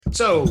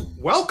So,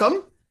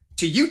 welcome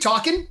to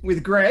UTOKing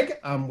with Greg.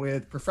 I'm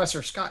with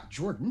Professor Scott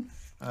Jordan.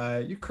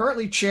 You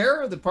currently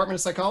chair of the Department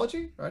of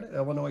Psychology, right, at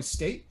Illinois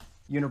State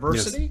Yes.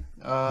 University.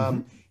 hmm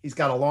He's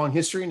got a long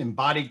history in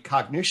embodied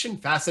cognition,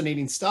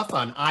 fascinating stuff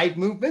on eye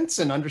movements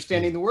and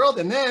understanding Mm. the world.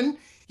 And then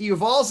he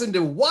evolves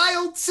into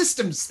wild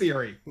systems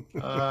theory.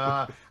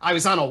 I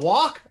was on a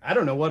walk, I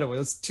don't know what it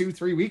was, 2,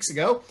 3 weeks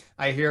ago.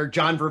 I hear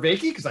John Vervaeke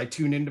because I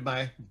tune into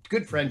my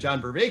good friend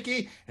John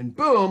Vervaeke, and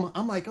boom,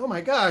 I'm like, oh my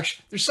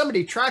gosh, there's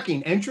somebody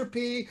tracking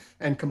entropy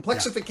and Yeah.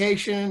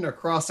 complexification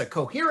across a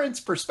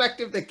coherence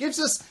perspective that gives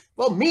us,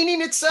 well,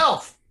 meaning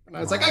itself. And I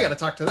was like, I got Wow. to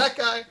talk to that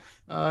guy.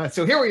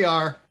 So here we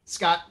are.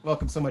 Scott,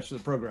 welcome so much to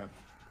the program.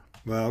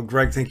 Well,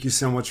 Greg, thank you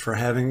so much for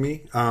having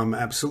me. I'm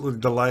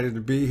absolutely delighted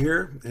to be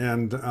here,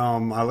 and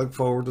I look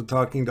forward to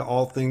talking to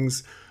all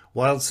things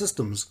wild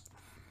systems.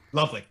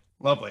 Lovely,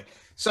 lovely.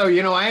 So,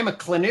 I am a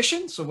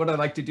clinician. So, what I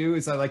like to do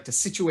is I like to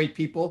situate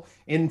people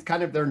in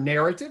kind of their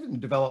narrative and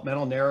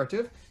developmental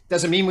narrative.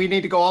 Doesn't mean we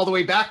need to go all the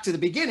way back to the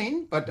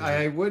beginning, but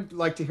Right. I would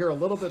like to hear a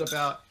little bit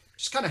about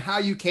just kind of how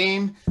you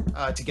came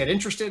to get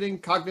interested in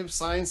cognitive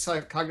science,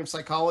 cognitive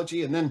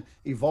psychology, and then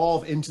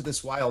evolve into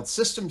this wild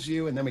systems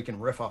view. And then we can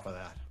riff off of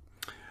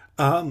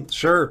that.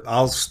 Sure.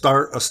 I'll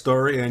start a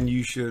story, and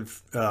you should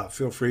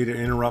feel free to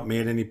interrupt me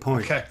at any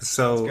point. Okay, sounds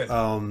So,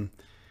 good.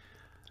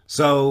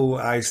 so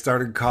I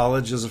started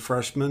college as a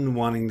freshman,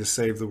 wanting to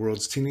save the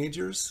world's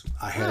teenagers.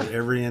 I had Ah,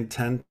 every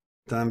intent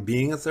on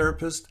being a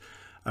therapist.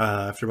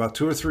 After about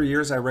 2 or 3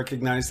 years, I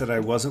recognized that I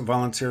wasn't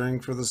volunteering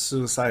for the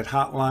suicide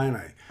hotline.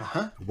 I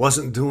uh-huh.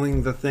 wasn't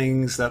doing the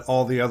things that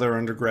all the other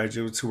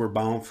undergraduates who were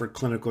bound for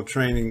clinical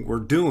training were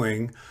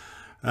doing.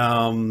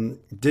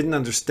 Didn't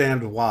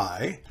understand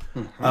why.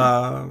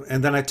 Mm-hmm.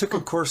 And then I took a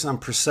course on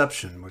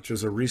perception, which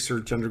was a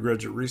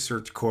undergraduate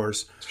research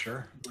course.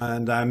 Sure.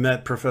 And I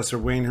met Professor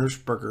Wayne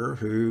Hirschberger,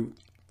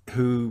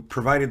 who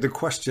provided the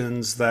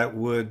questions that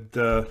would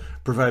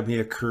provide me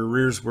a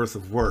career's worth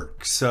of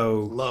work. So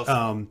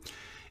Love.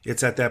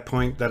 it's at that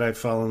point that I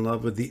fell in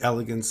love with the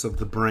elegance of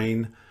the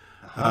brain.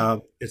 Uh-huh.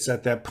 It's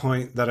at that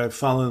point that I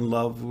fell in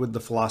love with the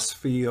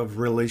philosophy of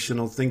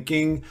relational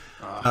thinking.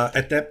 Uh,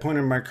 At that point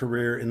in my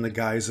career, in the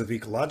guise of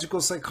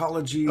ecological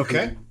psychology,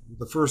 okay.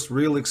 the first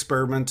real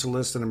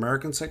experimentalist in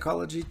American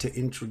psychology to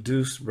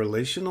introduce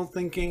relational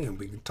thinking, and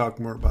we can talk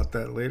more about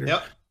that later.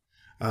 Yep.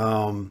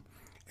 Um,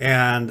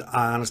 and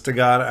honest to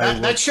God, I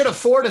That worked. should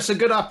afford us a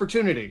good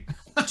opportunity.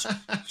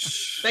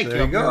 Thank you. There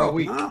you I'm here all go.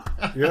 week. Oh,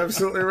 you're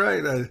absolutely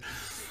right.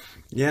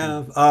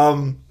 Yeah.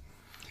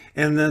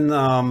 And then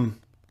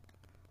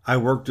I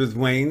worked with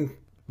Wayne,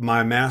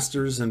 my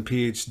master's and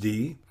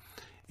PhD,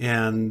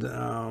 and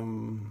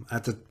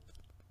at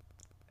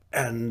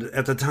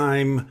the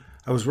time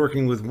I was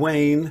working with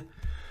Wayne,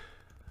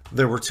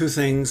 there were two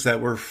things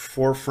that were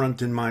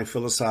forefront in my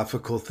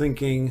philosophical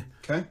thinking,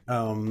 Okay.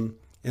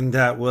 and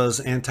that was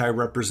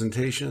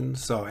anti-representation,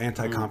 so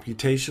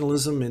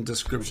anti-computationalism in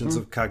descriptions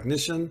Mm-hmm. of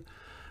cognition,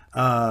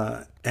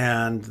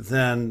 and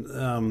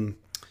then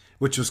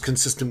which was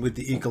consistent with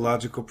the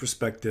ecological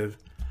perspective,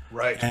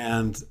 Right.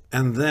 and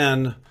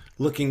then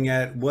looking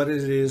at what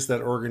it is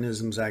that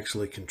organisms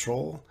actually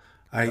control,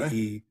 Okay.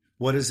 i.e.,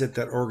 what is it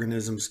that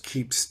organisms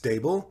keep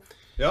stable.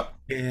 Yep.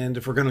 And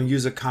if we're going to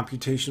use a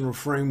computational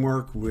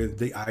framework with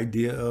the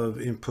idea of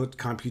input,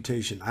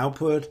 computation,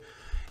 output,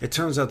 it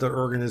turns out that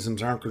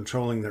organisms aren't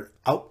controlling their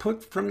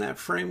output from that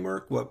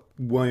framework. What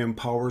William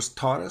Powers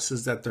taught us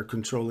is that they're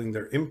controlling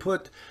their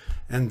input.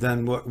 And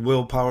then what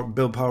Bill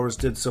Powers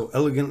did so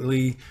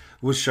elegantly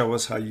was show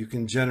us how you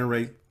can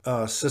generate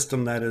a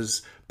system that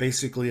is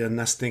basically a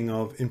nesting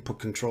of input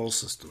control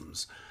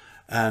systems.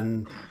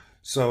 And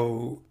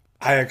so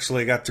I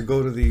actually got to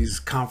go to these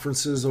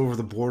conferences over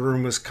the border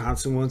in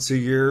Wisconsin once a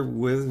year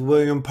with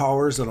William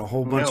Powers and a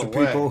whole bunch No of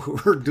way. people who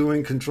were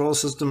doing control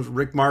systems.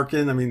 Rick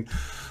Markin, I mean,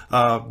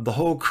 the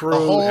whole The crew,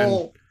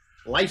 whole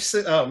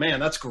oh man,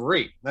 that's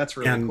great. That's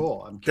really and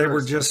cool. I'm they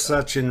were curious about just that.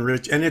 such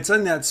enriched. And it's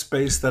in that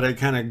space that I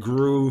kind of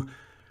grew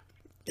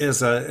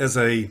as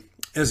a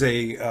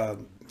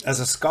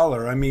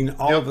scholar. I mean,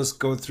 all of Yep. us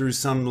go through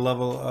some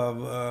level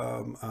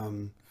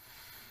of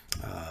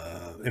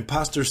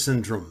imposter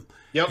syndrome.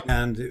 Yep.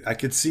 And I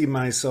could see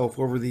myself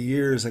over the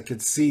years, I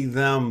could see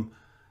them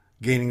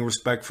gaining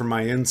respect for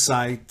my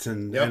insight,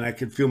 and Yep. I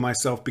could feel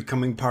myself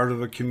becoming part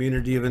of a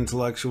community of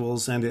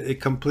intellectuals, and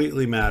it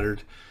completely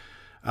mattered.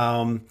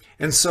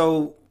 And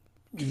so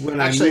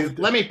when I Actually, moved,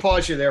 let me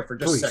pause you there for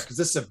just a sec please. because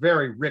this is a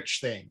very rich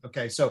thing.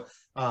 Okay. So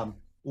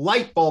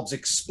light bulbs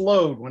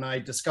explode when I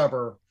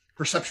discover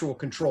perceptual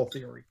control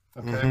theory.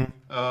 Okay.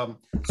 Hmm.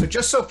 So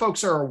just so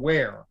folks are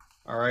aware,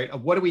 all right,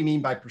 of what do we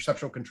mean by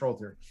perceptual control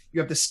theory? You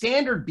have the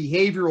standard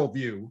behavioral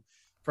view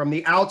from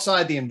the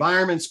outside, the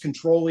environment's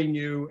controlling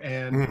you.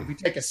 And if we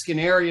take a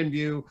Skinnerian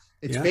view,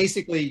 it's Yeah,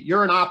 basically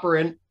you're an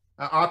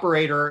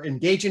operator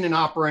engaging an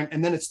operant,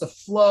 and then it's the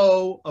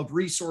flow of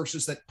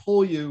resources that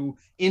pull you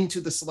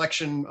into the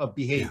selection of yeah,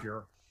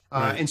 behavior.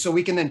 right. And so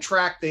we can then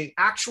track the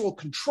actual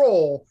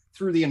control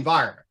through the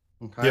environment.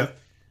 Okay. Yeah,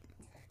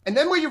 And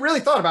then when you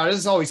really thought about it, this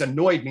has always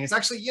annoyed me. It's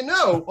actually,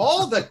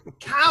 all the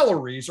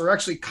calories are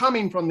actually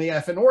coming from the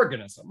effing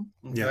organism.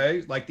 Okay.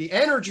 Yeah. Like the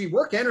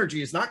work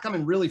energy is not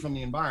coming really from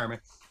the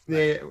environment.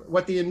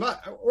 What the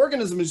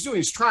organism is doing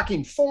is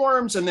tracking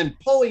forms and then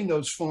pulling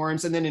those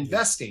forms and then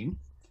investing.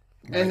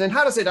 Right. And then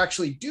how does it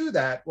actually do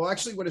that? Well,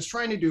 actually what it's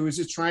trying to do is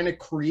it's trying to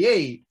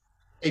create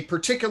a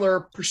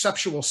particular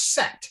perceptual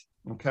set.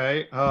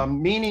 Okay.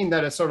 Meaning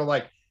that it's sort of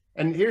like,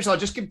 and I'll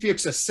just give you a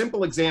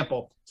simple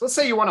example. So let's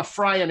say you want to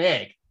fry an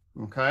egg.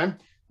 Okay.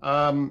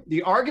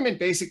 The argument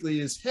basically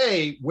is,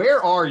 hey,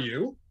 where are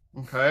you?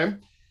 Okay.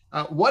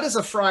 What does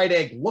a fried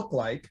egg look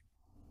like?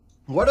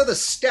 What are the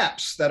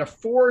steps that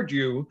afford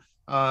you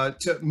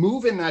to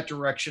move in that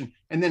direction?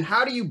 And then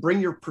how do you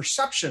bring your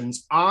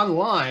perceptions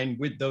online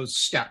with those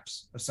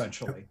steps,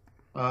 essentially?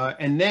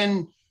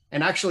 And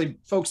actually,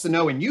 folks to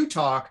know in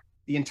UTOK,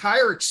 the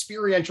entire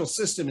experiential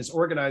system is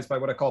organized by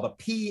what I call the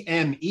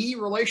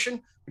PME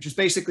relation, which is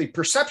basically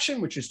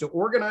perception, which is to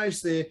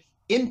organize the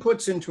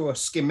inputs into a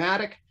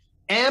schematic,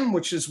 M,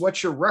 which is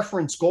what's your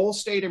reference goal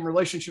state in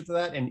relationship to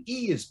that, and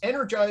E is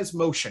energized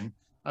motion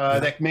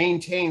that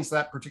maintains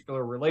that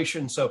particular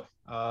relation. So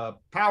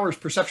Power's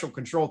perceptual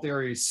control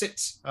theory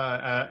sits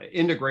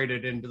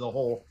integrated into the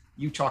whole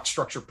UTOK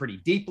structure pretty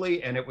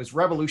deeply, and it was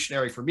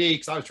revolutionary for me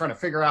because I was trying to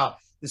figure out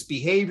this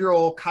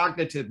behavioral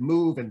cognitive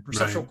move, and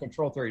perceptual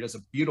control theory does a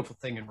beautiful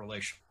thing in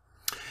relation.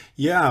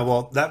 Yeah,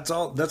 well, that's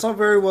all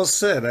very well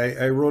said.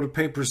 I wrote a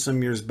paper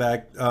some years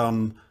back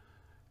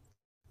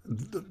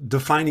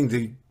defining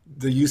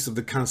the use of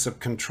the concept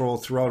control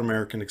throughout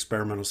American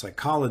experimental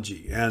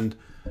psychology. And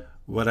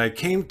what I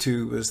came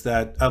to is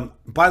that,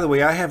 by the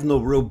way, I have no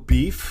real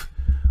beef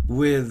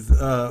with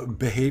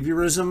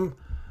behaviorism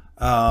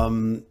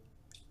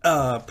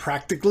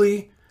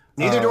practically.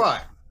 Neither do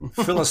I.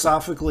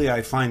 Philosophically,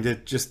 I find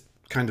it just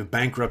kind of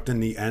bankrupt in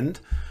the end.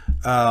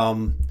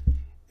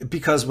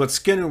 Because what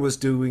Skinner was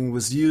doing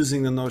was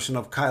using the notion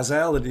of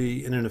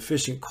causality in an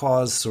efficient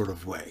cause sort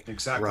of way.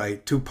 Exactly.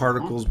 Right? Two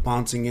particles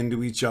bouncing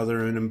into each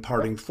other and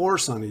imparting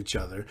force on each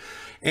other.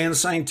 And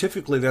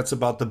scientifically, that's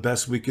about the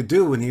best we could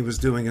do when he was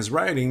doing his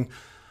writing.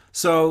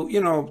 So,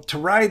 to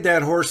ride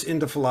that horse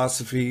into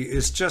philosophy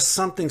is just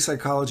something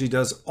psychology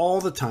does all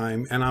the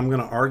time. And I'm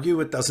going to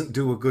argue it doesn't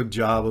do a good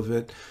job of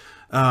it.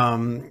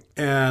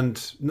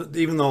 And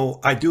even though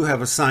I do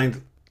have a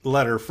signed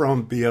letter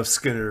from B.F.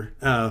 Skinner.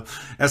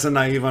 As a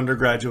naive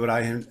undergraduate,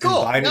 I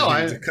invited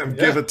him to come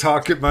give a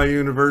talk at my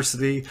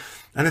university.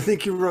 And I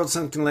think he wrote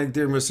something like,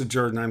 "Dear Mr.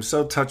 Jordan, I'm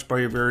so touched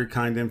by your very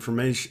kind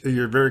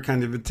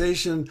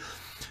invitation.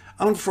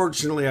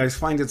 Unfortunately, I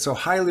find it so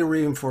highly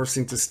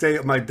reinforcing to stay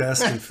at my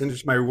desk and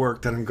finish my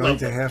work that I'm going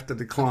to have to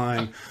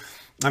decline."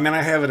 I mean,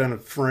 I have it in a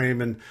frame.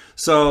 And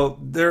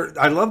so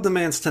I love the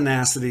man's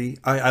tenacity.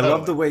 I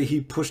love the way he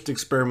pushed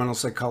experimental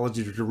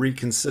psychology to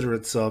reconsider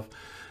itself.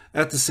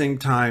 At the same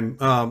time,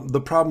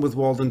 the problem with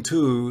Walden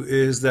too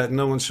is that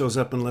no one shows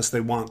up unless they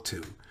want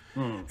to.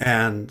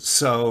 And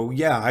so,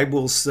 I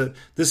will say,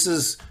 this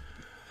is,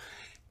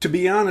 to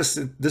be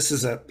honest, this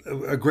is a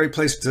great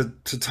place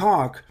to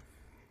talk.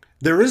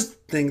 There are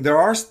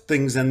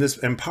things,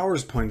 and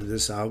Powers pointed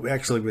this out,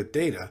 actually with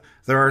data,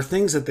 there are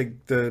things that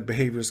the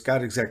behaviorists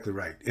got exactly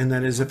right. And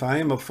that is, if I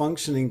am a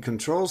functioning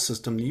control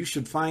system, you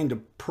should find a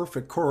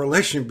perfect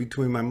correlation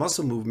between my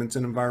muscle movements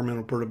and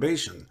environmental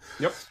perturbation.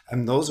 Yep.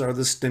 And those are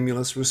the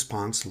stimulus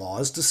response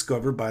laws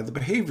discovered by the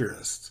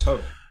behaviorists.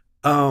 Totally.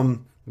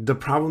 The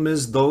problem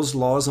is those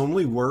laws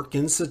only work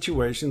in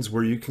situations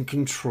where you can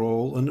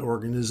control an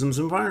organism's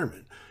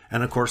environment.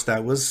 And of course,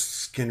 that was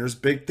Skinner's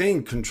big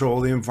thing. Control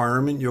the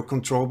environment, you'll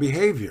control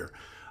behavior.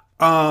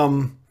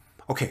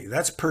 Okay,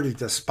 that's pretty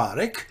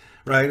despotic,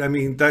 right? I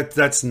mean,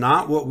 that's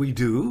not what we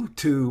do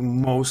to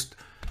most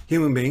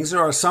human beings.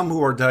 There are some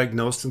who are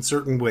diagnosed in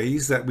certain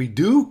ways that we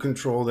do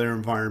control their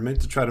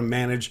environment to try to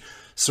manage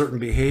certain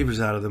behaviors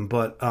out of them.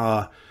 But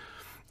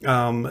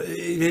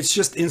it's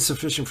just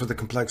insufficient for the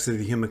complexity of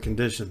the human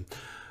condition.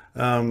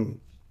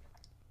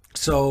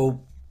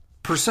 So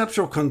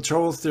perceptual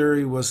control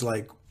theory was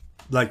like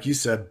you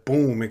said,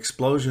 boom,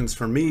 explosions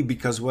for me,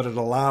 because what it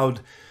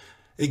allowed,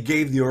 it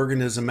gave the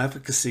organism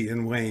efficacy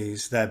in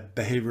ways that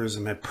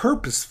behaviorism had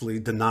purposefully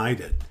denied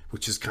it,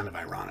 which is kind of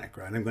ironic,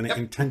 right? I'm going to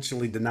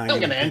intentionally deny it. I'm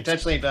going to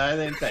intentionally deny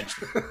the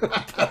intention.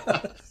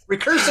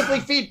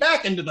 Recursively feed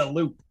back into the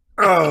loop.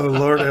 Oh,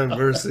 Lord have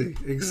mercy.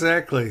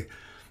 Exactly.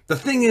 The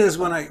thing is,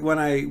 when I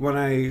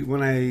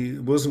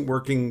wasn't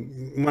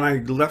working, when I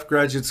left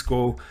graduate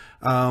school,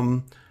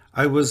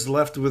 I was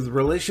left with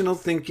relational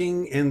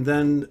thinking, and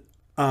then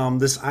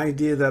this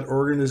idea that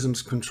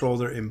organisms control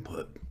their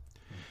input,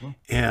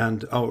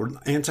 and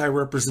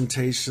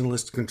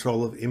anti-representationalist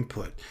control of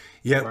input.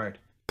 Yet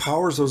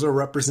Powers was a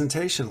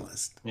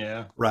representationalist.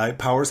 Yeah. Right?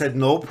 Powers had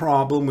no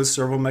problem with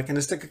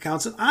servomechanistic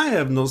accounts, and I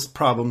have no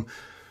problem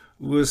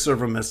with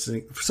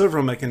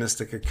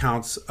servomechanistic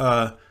accounts.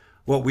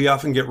 What we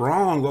often get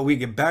wrong, what we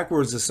get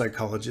backwards as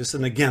psychologists,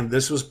 and again,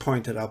 this was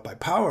pointed out by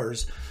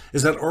Powers,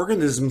 is that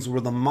organisms were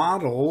the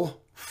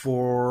model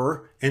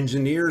for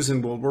engineers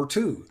in World War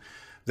II.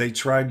 they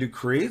tried to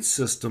create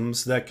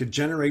systems that could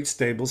generate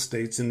stable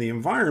states in the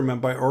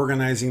environment by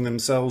organizing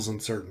themselves in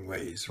certain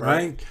ways,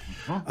 right?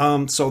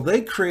 So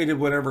they created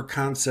whatever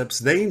concepts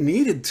they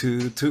needed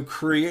to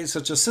create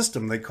such a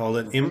system. They called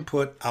it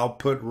input,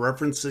 output,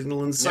 reference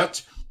signal, and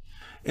such.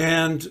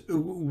 And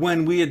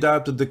when we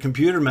adopted the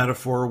computer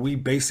metaphor, we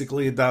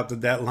basically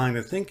adopted that line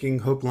of thinking,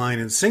 hook, line,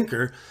 and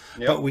sinker.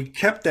 But we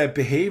kept that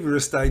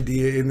behaviorist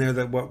idea in there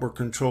that what we're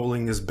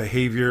controlling is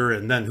behavior,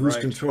 and then who's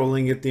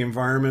controlling it, the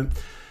environment.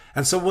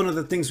 And so one of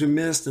the things we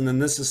missed, and then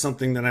this is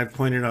something that I've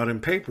pointed out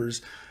in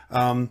papers,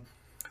 in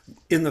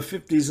the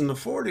 50s and the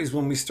 40s,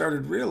 when we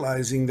started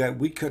realizing that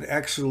we could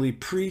actually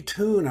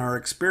pre-tune our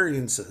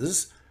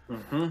experiences,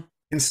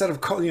 instead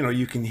of calling,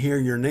 you can hear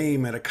your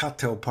name at a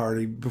cocktail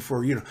party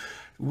before,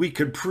 we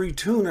could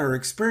pre-tune our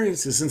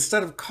experiences.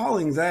 Instead of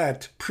calling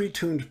that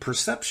pre-tuned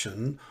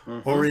perception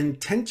or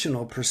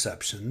intentional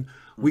perception,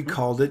 we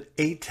called it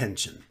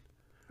attention.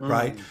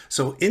 Right.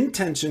 So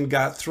intention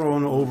got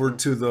thrown over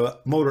to the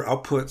motor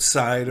output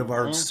side of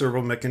our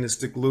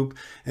servomechanistic loop,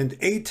 and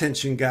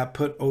attention got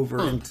put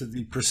over into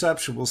the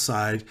perceptual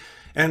side.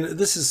 And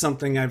this is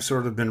something I've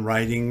sort of been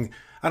writing,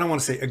 I don't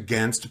want to say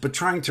against, but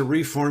trying to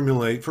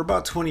reformulate for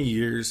about 20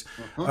 years.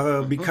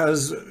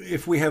 Because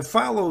if we have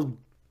followed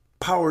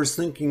Powers'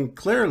 thinking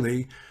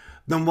clearly,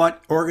 then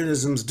what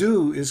organisms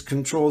do is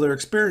control their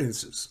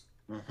experiences.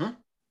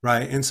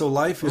 Right. And so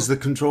life is the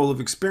control of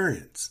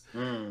experience.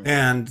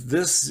 And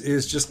this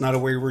is just not a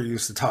way we're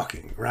used to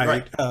talking.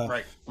 Right.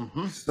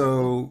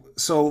 So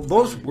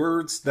those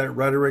words, that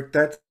rhetoric,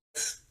 that's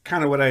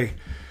kind of what I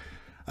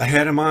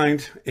had in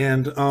mind.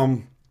 And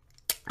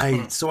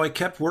so I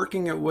kept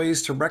working at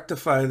ways to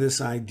rectify this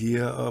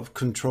idea of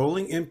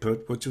controlling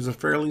input, which was a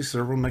fairly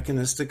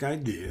servomechanistic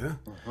idea,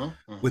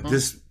 with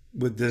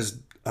this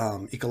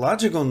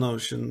ecological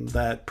notion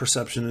that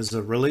perception is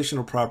a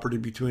relational property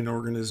between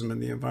organism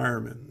and the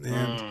environment.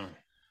 And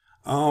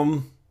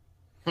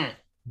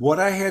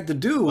what I had to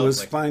do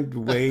was find a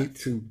way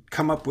to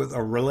come up with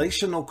a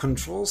relational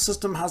control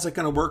system. How's it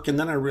going to work? And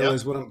then I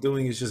realized what I'm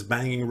doing is just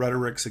banging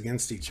rhetorics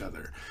against each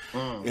other.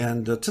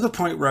 And to the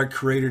point where I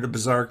created a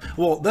bizarre,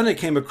 then I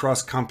came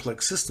across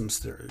complex systems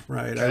theory,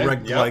 right? I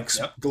read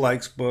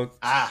Gleick's book.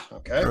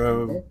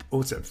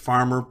 What's it?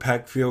 Farmer,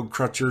 Peckfield,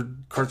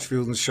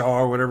 Crutchfield, and Shaw,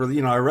 or whatever.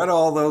 I read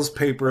all those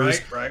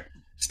papers.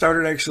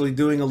 Started actually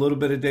doing a little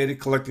bit of data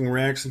collecting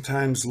reaction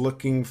times,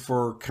 looking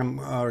for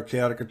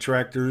chaotic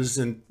attractors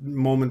and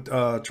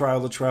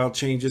trial to trial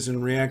changes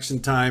in reaction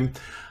time.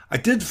 I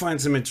did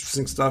find some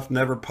interesting stuff,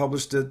 never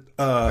published it.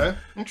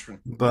 Interesting.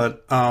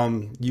 But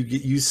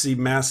you see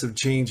massive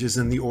changes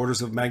in the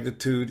orders of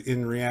magnitude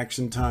in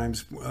reaction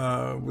times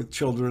with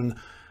children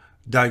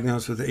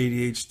diagnosed with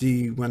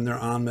ADHD when they're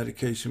on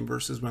medication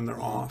versus when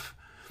they're off.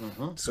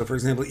 So, for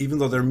example, even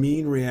though their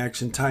mean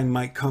reaction time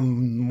might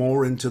come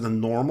more into the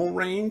normal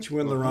range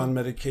when they're on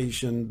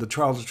medication, the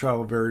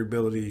trial-to-trial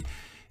variability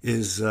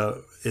is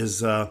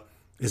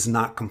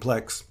not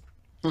complex.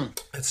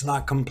 It's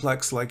not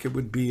complex like it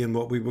would be in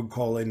what we would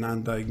call a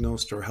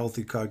non-diagnosed or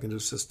healthy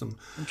cognitive system.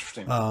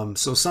 Interesting.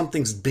 So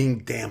something's being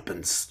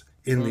dampened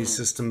in these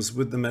systems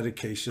with the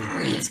medication.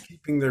 It's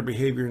keeping their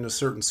behavior in a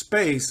certain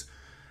space,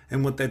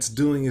 and what that's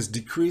doing is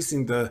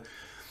decreasing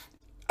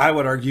I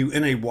would argue,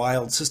 in a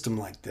wild system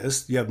like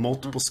this, you have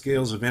multiple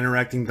scales of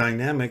interacting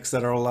dynamics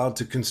that are allowed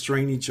to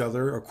constrain each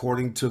other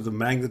according to the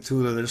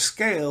magnitude of their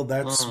scale.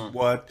 That's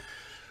what,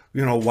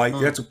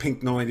 that's what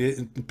pink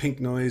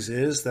noise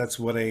is. That's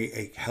what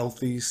a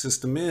healthy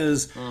system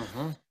is.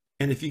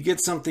 And if you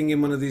get something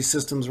in one of these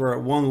systems where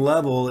at one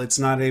level it's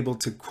not able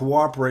to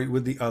cooperate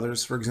with the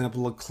others, for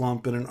example, a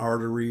clump in an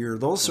artery or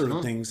those sort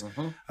of things,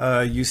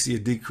 you see a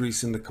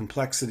decrease in the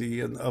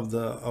complexity of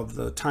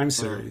the time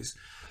series.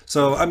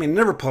 So, I mean,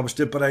 never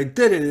published it, but I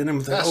did it, and I'm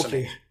like,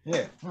 okay,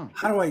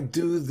 how do I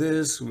do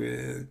this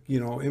with,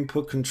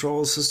 input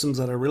control systems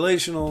that are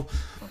relational?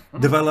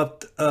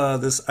 Developed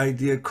this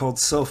idea called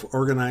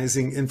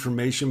self-organizing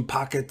information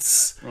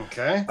pockets.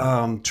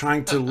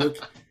 Trying to look,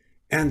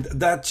 and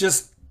that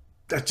just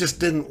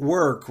didn't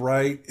work,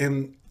 right?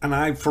 And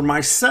I, for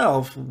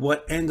myself,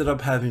 what ended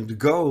up having to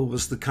go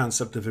was the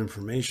concept of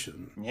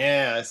information.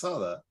 Yeah, I saw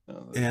that.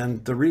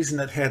 And the reason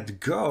that had to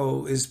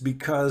go is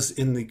because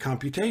in the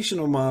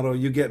computational model,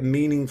 you get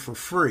meaning for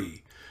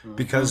free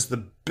because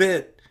the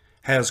bit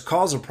has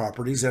causal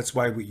properties. That's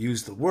why we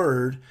use the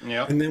word.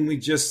 And then we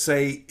just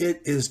say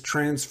it is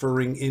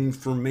transferring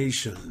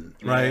information,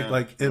 right?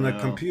 Like in a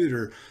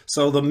computer.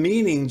 So the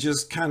meaning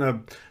just kind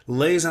of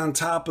lays on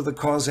top of the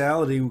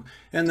causality.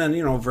 And then,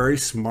 very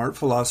smart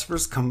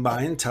philosophers come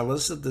by and tell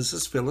us that this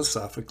is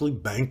philosophically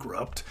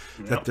bankrupt,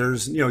 that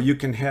there's, you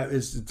can have,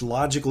 it's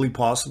logically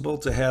possible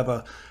to have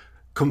a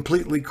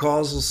completely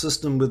causal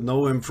system with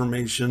no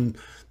information,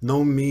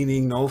 no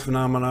meaning, no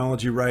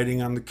phenomenology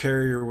riding on the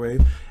carrier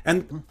wave.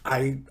 And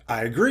I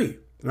agree,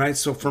 right?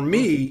 So for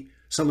me,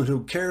 someone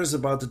who cares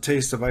about the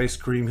taste of ice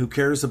cream, who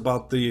cares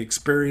about the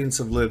experience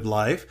of lived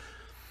life,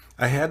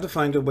 I had to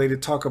find a way to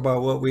talk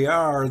about what we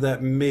are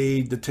that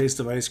made the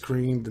taste of ice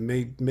cream, that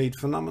made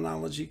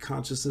phenomenology,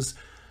 consciousness,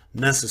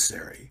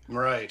 necessary.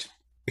 Right.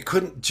 It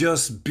couldn't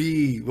just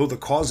be, well, the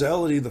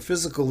causality, the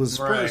physical is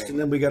first, Right. and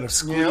then we got to Yep.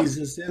 squeeze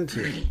this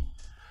into it.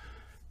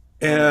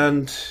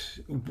 And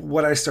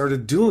what I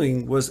started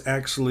doing was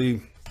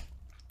actually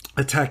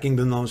attacking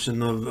the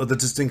notion of the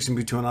distinction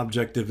between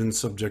objective and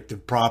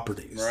subjective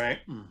properties. Right.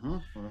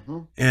 Mm-hmm.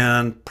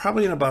 And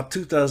probably in about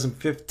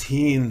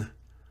 2015,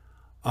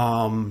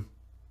 um,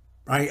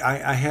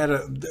 I had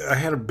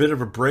a bit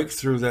of a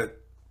breakthrough that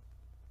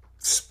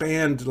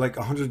spanned like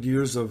 100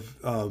 years of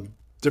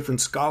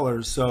different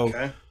scholars. So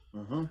Okay.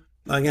 Mm-hmm.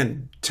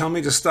 again, tell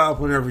me to stop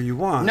whenever you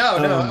want. No,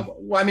 no.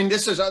 Well, I mean,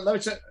 this is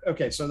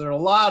okay. So there are a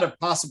lot of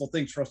possible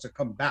things for us to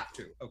come back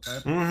to. Okay.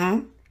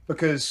 Mm-hmm.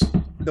 Because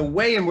the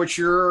way in which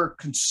you're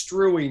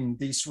construing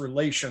these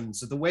relations,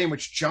 the way in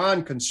which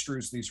John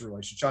construes these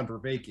relations, John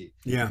Vervaeke,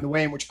 Yeah. the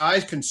way in which I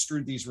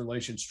construed these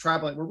relations,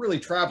 we're really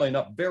traveling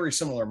up very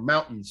similar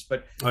mountains,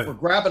 but we're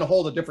grabbing a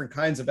hold of different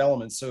kinds of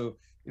elements. So,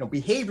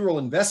 behavioral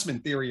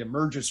investment theory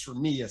emerges for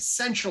me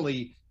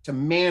essentially to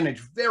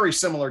manage very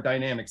similar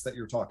dynamics that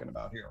you're talking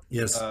about here.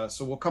 Yes.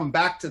 So we'll come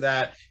back to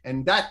that.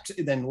 And that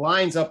then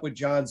lines up with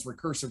John's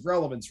recursive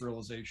relevance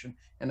realization.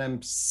 And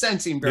I'm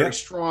sensing very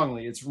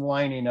strongly it's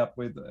lining up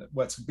with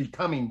what's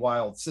becoming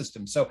wild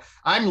systems. So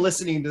I'm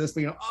listening to this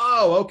being,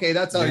 oh, okay,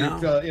 that's how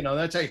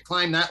that's how you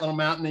climb that little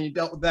mountain and you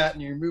dealt with that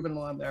and you're moving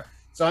along there.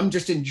 So I'm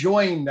just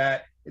enjoying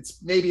that.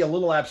 It's maybe a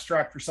little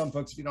abstract for some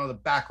folks if you know the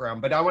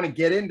background, but I want to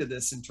get into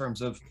this in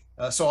terms of,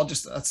 so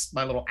that's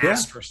my little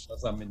asterisk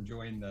as I'm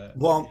enjoying the.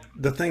 Well,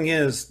 the thing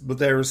is, but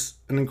there's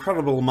an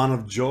incredible amount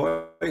of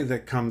joy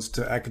that comes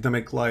to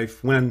academic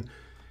life when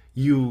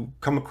you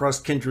come across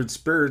kindred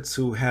spirits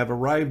who have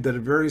arrived at a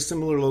very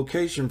similar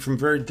location from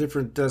very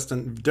different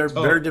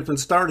very different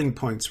starting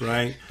points,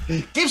 right?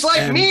 Gives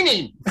life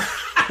meaning.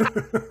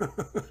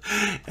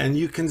 And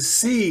you can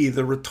see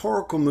the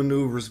rhetorical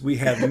maneuvers we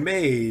have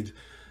made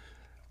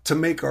to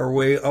make our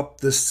way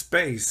up this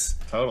space.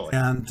 Totally.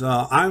 And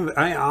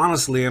I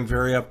honestly am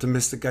very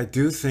optimistic. I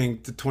do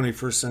think the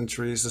 21st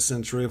century is a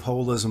century of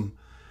holism.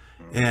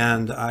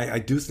 And I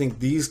do think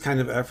these kind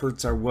of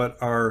efforts are what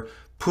are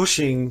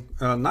pushing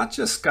not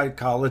just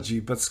psychology,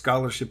 but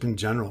scholarship in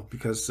general,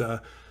 because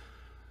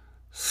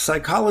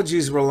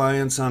psychology's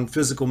reliance on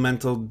physical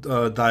mental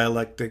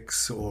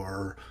dialectics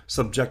or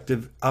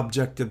subjective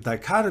objective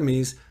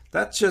dichotomies,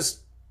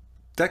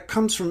 that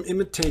comes from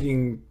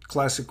imitating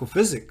classical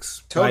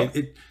physics, totally.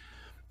 right?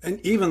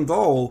 And even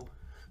though,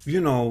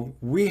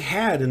 we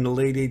had in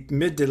the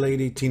mid to late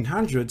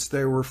 1800s,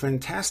 there were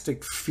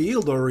fantastic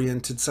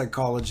field-oriented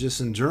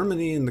psychologists in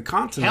Germany and the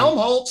continent.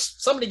 Helmholtz,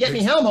 somebody get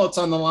me Helmholtz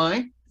on the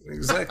line.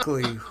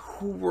 Exactly,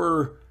 who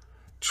were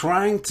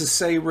trying to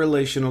say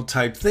relational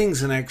type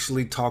things and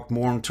actually talk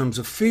more in terms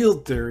of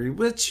field theory,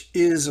 which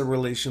is a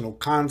relational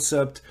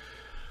concept.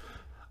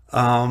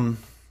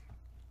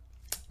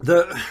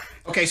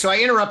 Okay, so I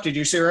interrupted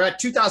you. So you're at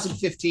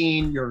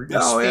 2015. You're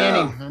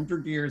spanning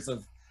 100 years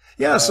of.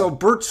 So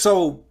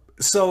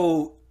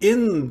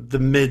in the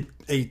mid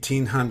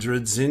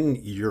 1800s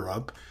in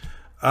Europe,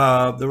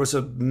 there was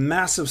a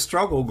massive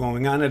struggle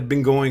going on. It had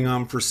been going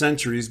on for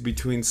centuries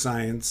between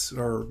science,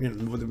 or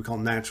what we call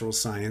natural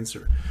science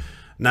or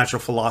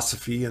natural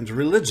philosophy, and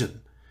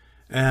religion.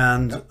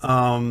 And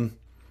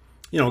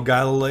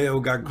Galileo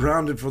got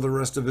grounded for the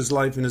rest of his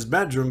life in his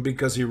bedroom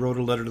because he wrote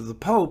a letter to the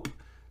Pope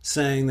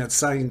saying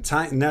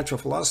that natural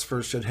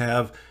philosophers should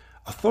have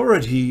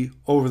authority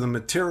over the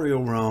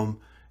material realm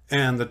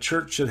and the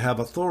church should have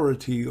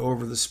authority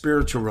over the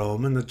spiritual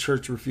realm, and the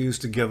church refused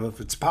to give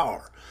up its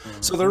power.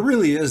 Mm-hmm. So there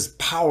really is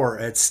power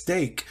at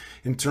stake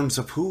in terms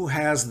of who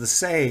has the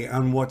say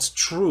on what's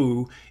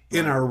true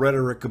in our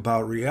rhetoric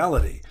about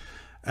reality.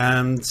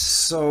 And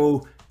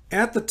so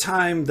at the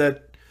time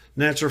that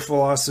natural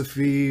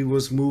philosophy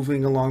was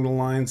moving along the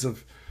lines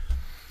of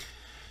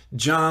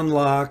John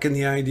Locke and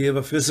the idea of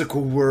a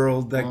physical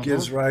world that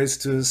gives rise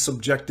to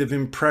subjective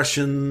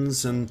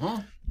impressions, and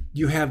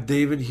you have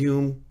David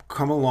Hume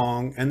come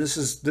along, and this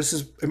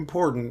is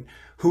important,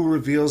 who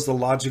reveals the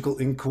logical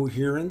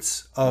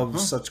incoherence of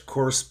such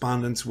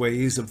correspondence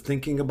ways of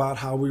thinking about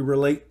how we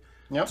relate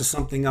to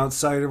something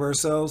outside of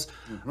ourselves.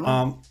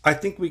 I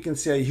think we can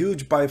see a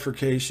huge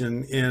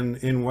bifurcation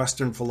in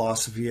Western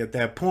philosophy at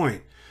that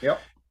point.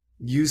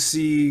 You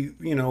see,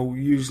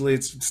 usually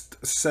it's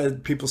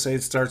said, people say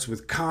it starts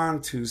with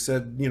Kant, who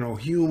said,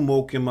 Hume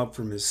woke him up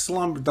from his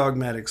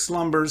dogmatic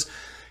slumbers.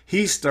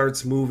 He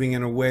starts moving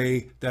in a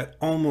way that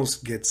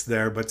almost gets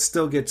there, but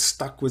still gets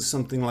stuck with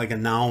something like a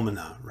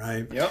noumena,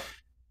 right?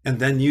 And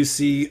then you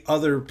see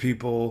other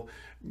people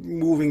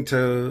moving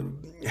to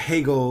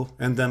Hegel,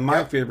 and then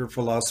my favorite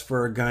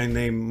philosopher, a guy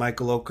named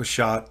Michael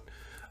Oakeshott.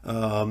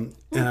 I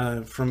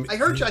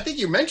think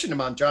you mentioned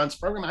him on John's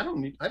program. I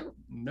don't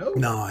know.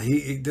 No,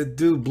 the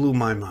dude blew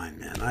my mind,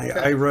 man.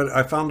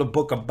 I found a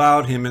book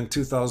about him in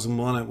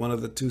 2001 at one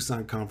of the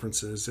Tucson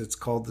conferences. It's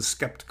called The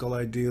Skeptical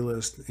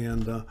Idealist.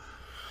 And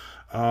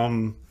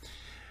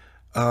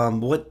what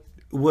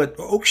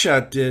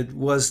Oakeshott did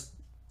was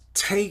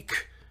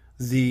take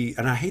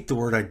and I hate the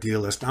word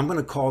idealist, I'm going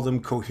to call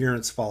them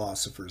coherence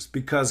philosophers,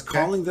 because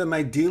calling them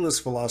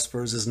idealist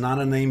philosophers is not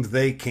a name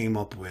they came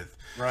up with.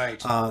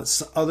 Right.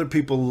 Other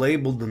people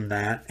labeled them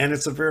that, and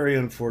it's a very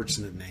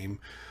unfortunate name.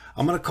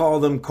 I'm going to call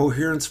them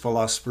coherence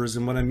philosophers,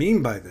 and what I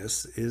mean by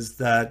this is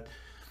that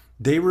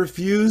they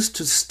refuse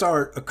to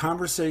start a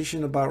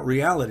conversation about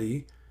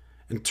reality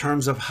in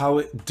terms of how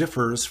it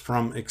differs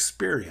from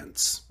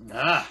experience.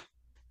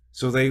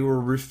 So they were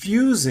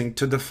refusing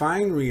to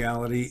define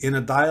reality in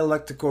a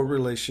dialectical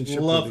relationship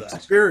with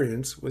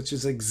experience, which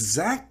is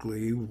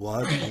exactly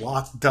what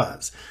Locke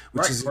does,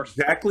 which is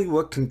exactly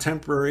what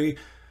contemporary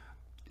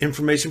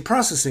information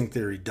processing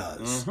theory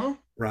does,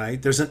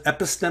 right? There's an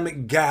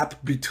epistemic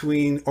gap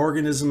between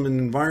organism and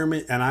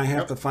environment, and I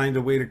have to find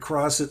a way to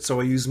cross it, so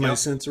I use my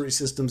sensory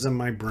systems and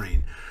my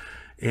brain.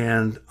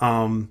 And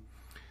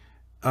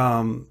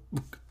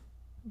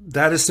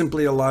that is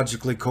simply a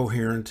logically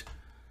coherent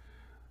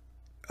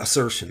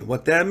assertion.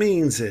 What that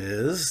means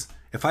is,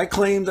 if I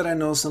claim that I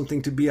know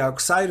something to be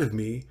outside of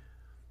me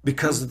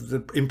because of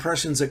the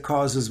impressions it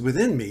causes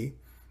within me,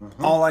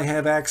 all I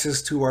have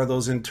access to are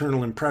those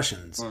internal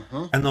impressions.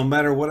 And no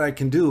matter what I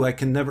can do, I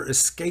can never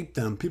escape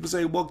them. People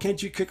say, well,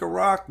 can't you kick a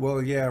rock?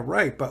 Well, yeah,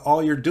 right. But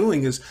all you're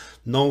doing is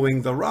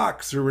knowing the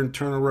rock through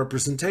internal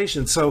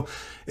representation. So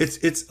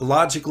it's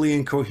logically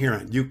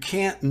incoherent. You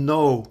can't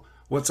know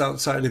what's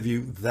outside of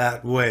you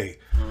that way.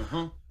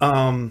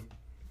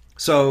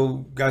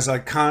 So guys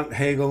like Kant,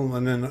 Hegel,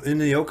 and then in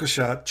the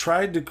Upanishad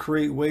tried to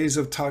create ways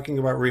of talking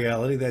about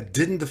reality that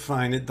didn't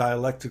define it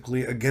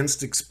dialectically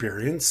against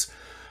experience.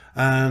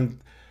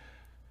 And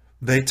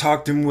they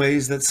talked in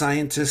ways that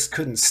scientists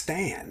couldn't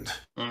stand.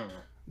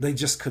 They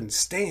just couldn't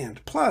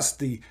stand. Plus,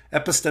 the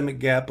epistemic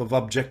gap of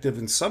objective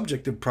and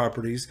subjective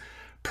properties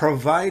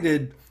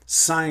provided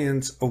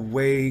science a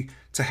way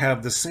to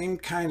have the same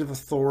kind of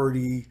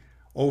authority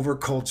over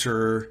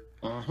culture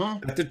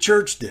that the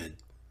church did.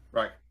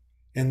 Right.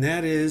 And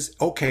that is,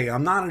 okay,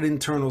 I'm not an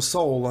internal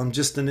soul, I'm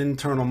just an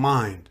internal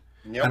mind.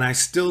 And I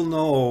still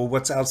know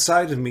what's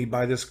outside of me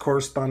by this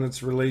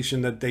correspondence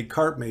relation that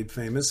Descartes made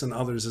famous, and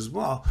others as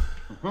well.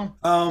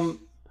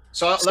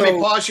 So let me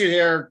pause you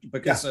here,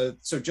 because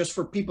so just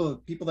for people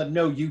that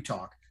know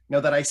UTOK, know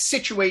that I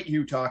situate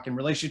UTOK in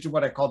relation to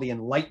what I call the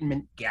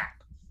Enlightenment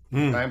gap.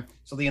 Okay?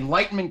 So the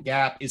Enlightenment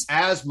gap is,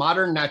 as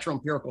modern natural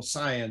empirical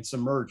science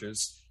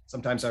emerges.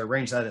 Sometimes I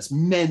arrange that as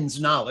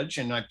men's knowledge,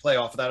 and I play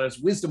off of that as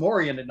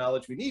wisdom-oriented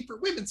knowledge we need for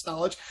women's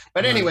knowledge.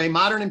 But anyway,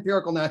 modern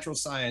empirical natural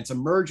science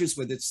emerges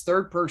with its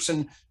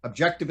third-person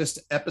objectivist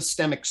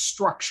epistemic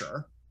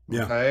structure,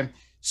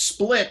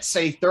 splits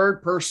a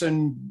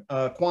third-person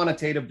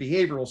quantitative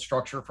behavioral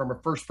structure from a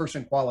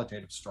first-person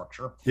qualitative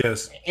structure.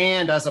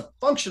 And as a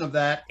function of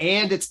that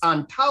and its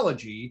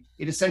ontology,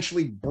 it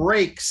essentially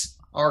breaks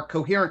our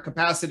coherent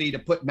capacity to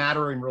put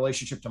matter in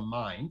relationship to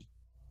mind.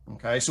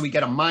 Okay, so we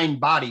get a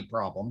mind-body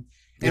problem.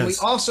 And we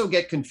also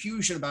get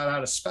confusion about how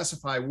to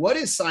specify what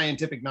is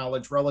scientific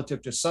knowledge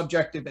relative to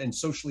subjective and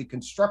socially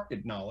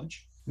constructed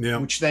knowledge,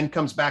 which then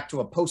comes back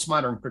to a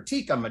postmodern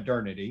critique on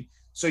modernity.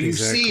 So you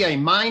see a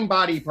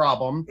mind-body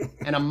problem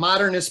and a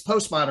modernist,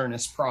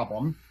 postmodernist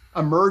problem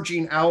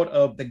emerging out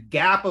of the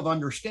gap of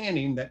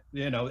understanding that,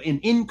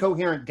 an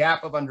incoherent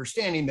gap of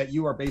understanding that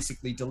you are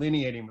basically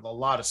delineating with a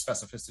lot of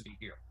specificity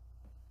here.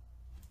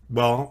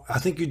 Well, I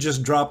think you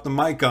just dropped the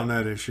mic on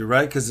that issue,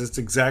 right? Because it's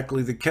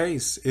exactly the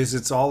case.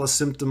 It's all a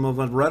symptom of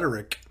a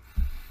rhetoric.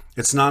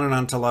 It's not an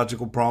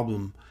ontological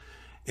problem.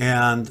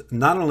 And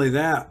not only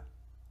that,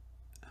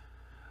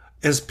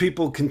 as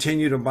people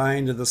continue to buy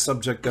into the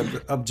subject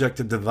of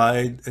objective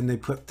divide, and they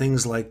put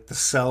things like the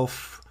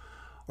self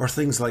or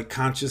things like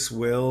conscious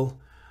will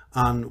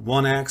on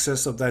one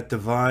axis of that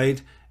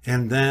divide,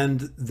 and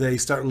then they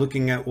start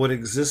looking at what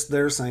exists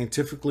there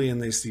scientifically,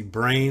 and they see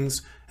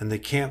brains, and they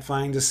can't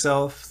find a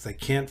self, they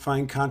can't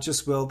find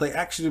conscious will. They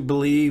actually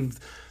believe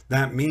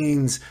that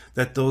means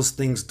that those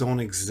things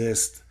don't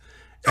exist.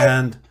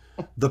 And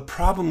the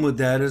problem with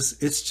that is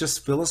it's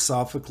just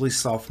philosophically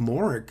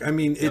sophomoric. I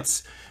mean,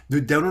 they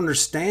don't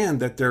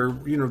understand that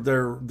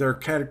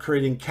they're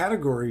creating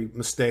category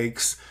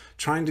mistakes,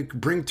 trying to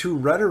bring two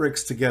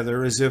rhetorics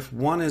together as if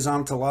one is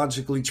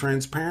ontologically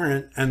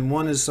transparent and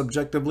one is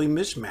subjectively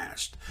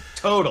mishmashed.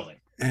 Totally.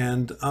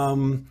 And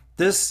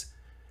this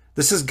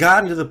has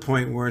gotten to the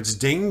point where it's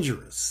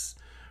dangerous,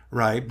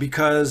 right?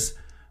 Because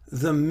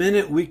the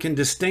minute we can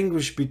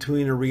distinguish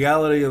between a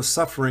reality of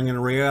suffering and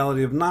a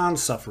reality of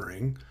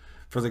non-suffering,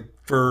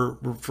 for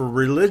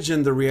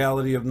religion, the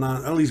reality of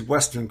at least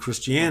Western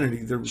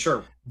Christianity, the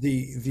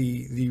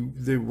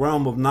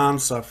realm of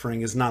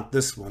non-suffering is not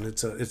this one.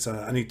 It's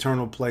an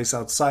eternal place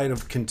outside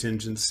of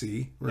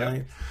contingency,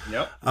 right?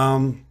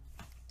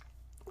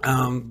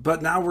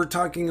 But now we're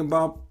talking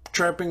about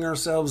trapping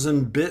ourselves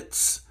in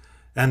bits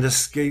and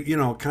escape,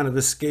 kind of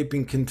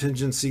escaping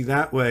contingency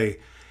that way.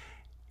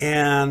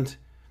 And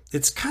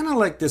it's kind of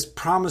like this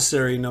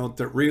promissory note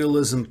that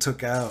realism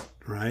took out,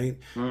 right?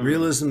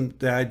 Realism,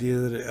 the idea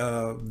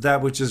that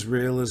that which is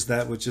real is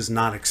that which is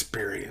not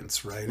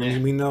experience, right? I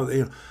mean, we know,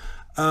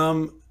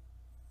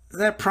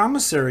 that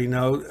promissory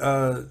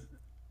note,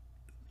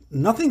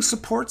 nothing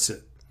supports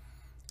it.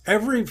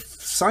 Every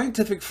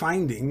scientific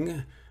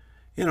finding,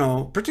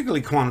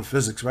 particularly quantum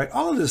physics, right?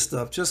 All of this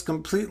stuff just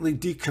completely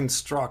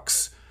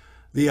deconstructs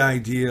the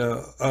idea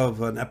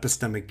of an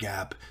epistemic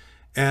gap.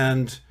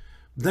 And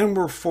then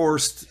we're not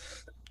forced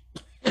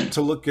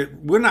to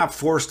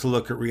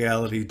look at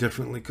reality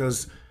differently,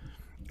 because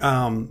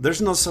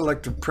there's no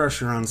selective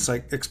pressure on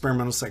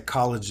experimental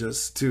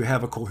psychologists to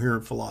have a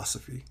coherent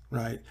philosophy,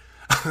 right?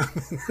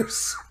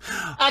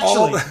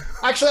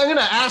 Actually, I'm going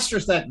to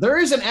asterisk that. There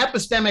is an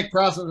epistemic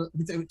process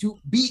to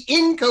be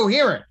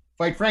incoherent,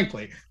 quite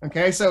frankly.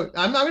 Okay, so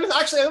I'm going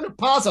to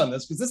pause on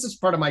this because this is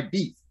part of my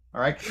beef.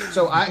 All right,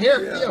 so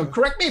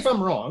correct me if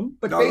I'm wrong,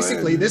 but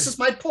basically this is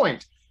my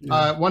point.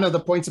 One of the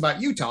points about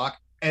UTOK,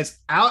 as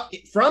out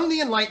from the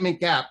Enlightenment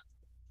gap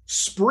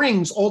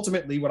springs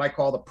ultimately what I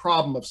call the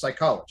problem of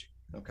psychology.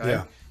 Okay.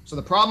 Yeah. So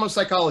the problem of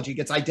psychology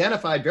gets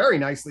identified very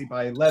nicely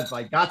by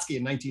Vygotsky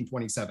in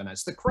 1927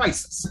 as the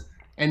crisis.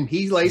 And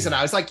he lays it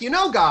out. It's like,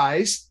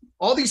 guys,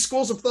 all these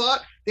schools of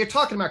thought, they're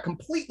talking about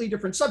completely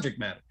different subject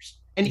matters.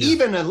 And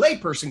even a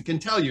layperson can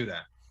tell you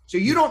that. So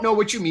you don't know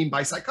what you mean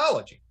by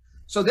psychology.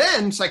 So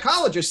then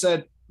psychologists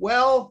said,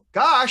 well,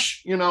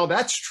 gosh,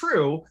 that's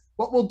true.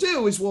 What we'll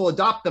do is we'll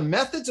adopt the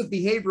methods of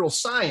behavioral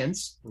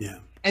science. Yeah.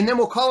 And then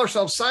we'll call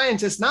ourselves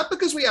scientists, not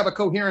because we have a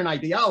coherent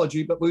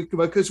ideology, but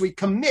because we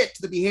commit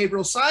to the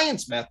behavioral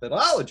science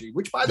methodology,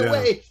 which, by the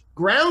way,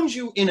 grounds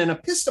you in an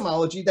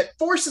epistemology that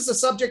forces a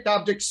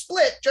subject-object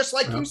split, just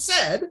like you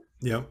said,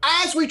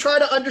 as we try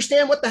to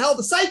understand what the hell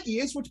the psyche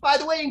is, which, by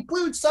the way,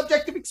 includes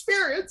subjective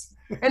experience.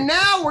 And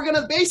now we're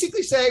going to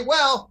basically say,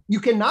 well, you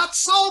cannot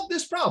solve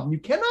this problem. You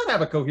cannot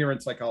have a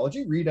coherent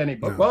psychology. Read any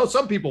book. Well,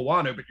 some people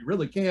want to, but you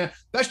really can't.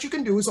 Best you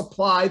can do is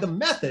apply the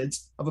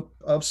methods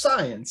of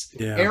science.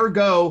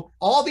 Ergo,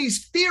 all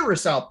these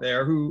theorists out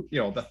there who,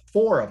 the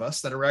four of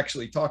us that are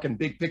actually talking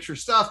big picture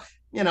stuff,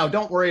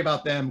 don't worry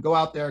about them. Go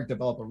out there,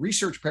 develop a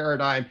research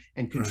paradigm,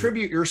 and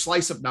contribute your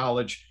slice of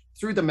knowledge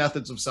through the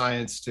methods of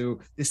science to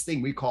this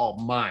thing we call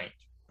mind.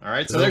 All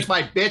right. So there's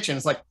my bitch. And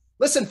it's like,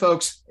 listen,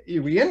 folks,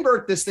 we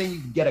invert this thing,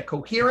 you can get a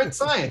coherent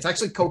science.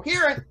 Actually,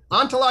 coherent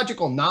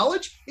ontological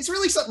knowledge is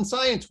really something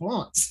science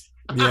wants.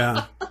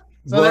 Yeah.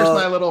 So there's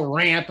my little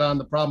rant on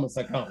the problem of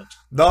psychology.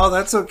 No,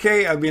 that's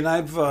okay. I mean,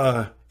 I've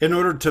in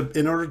order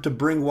to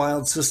bring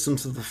wild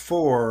systems to the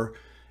fore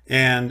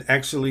and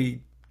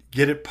actually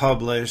get it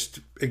published,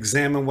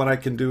 examine what I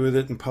can do with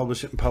it and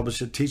publish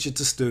it, teach it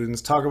to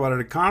students, talk about it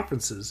at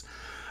conferences.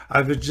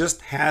 I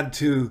just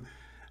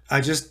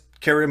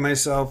carry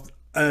myself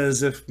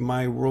as if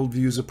my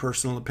worldview is a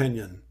personal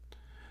opinion.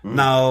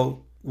 Now,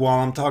 while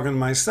I'm talking to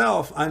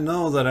myself, I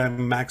know that I'm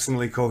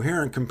maximally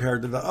coherent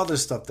compared to the other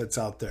stuff that's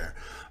out there.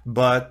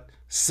 But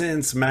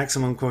since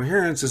maximum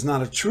coherence is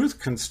not a truth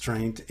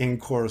constraint in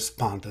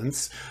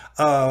correspondence,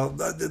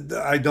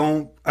 I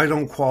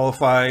don't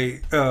qualify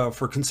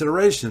for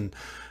consideration.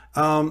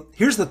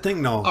 Here's the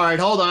thing, though. All right,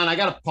 hold on. I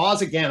got to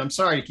pause again. I'm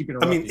sorry to keep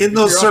interrupting. I mean, in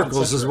those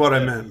circles is what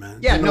I meant, man.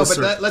 Yeah, no,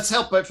 but let's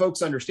help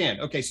folks understand.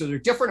 Okay, so there are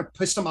different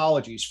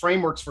epistemologies,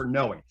 frameworks for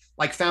knowing,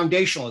 like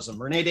foundationalism.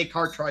 René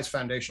Descartes tries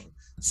foundationalism.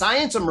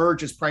 Science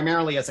emerges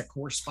primarily as a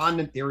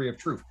correspondent theory of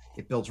truth.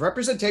 It builds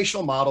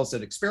representational models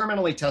that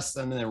experimentally test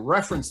them and then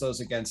reference those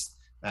against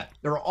that.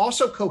 There are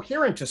also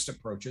coherentist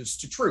approaches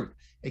to truth.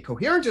 A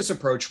coherentist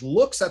approach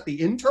looks at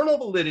the internal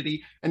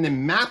validity and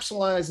then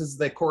maximizes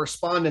the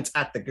correspondence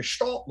at the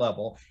Gestalt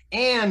level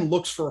and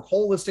looks for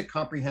holistic,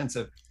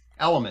 comprehensive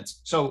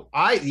elements. So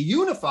the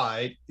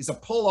unified is a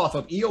pull off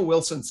of E.O.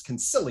 Wilson's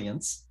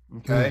consilience,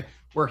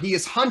 where he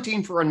is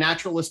hunting for a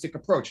naturalistic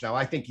approach. Now,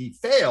 I think he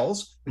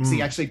fails because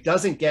he actually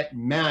doesn't get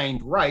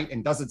mind right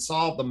and doesn't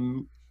solve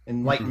the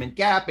Enlightenment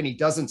gap, and he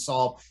doesn't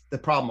solve the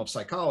problem of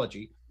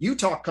psychology.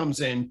 UTOK comes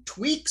in,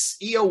 tweaks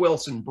E.O.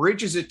 Wilson,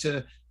 bridges it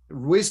to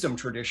wisdom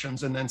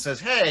traditions, and then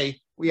says, hey,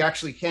 we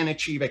actually can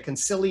achieve a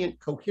consilient,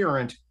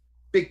 coherent,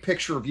 big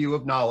picture view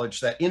of knowledge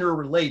that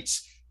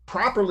interrelates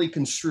properly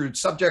construed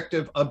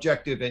subjective,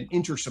 objective, and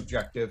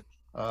intersubjective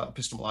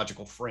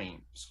epistemological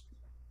frames.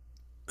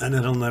 And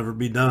it'll never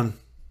be done.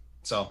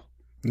 So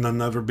there'll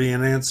never be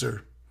an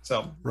answer.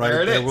 So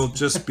right, there will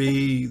just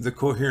be the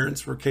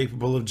coherence we're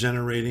capable of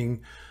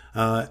generating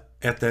at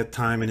that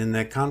time and in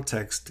that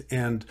context.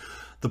 And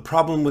the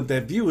problem with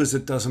that view is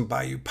it doesn't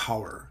buy you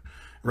power.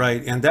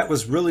 Right. And that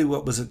was really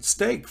what was at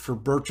stake for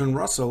Bertrand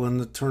Russell in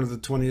the turn of the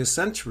 20th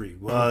century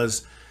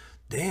was,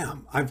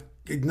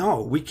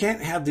 we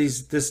can't have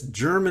this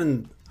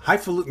German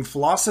highfalutin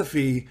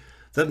philosophy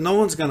that no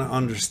one's going to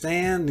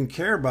understand and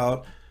care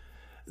about.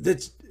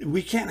 That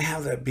we can't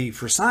have that be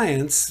for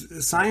science.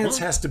 Science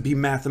has to be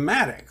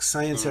mathematics.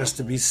 Science has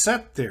to be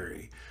set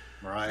theory.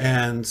 Right.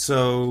 And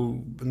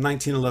so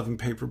 1911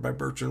 paper by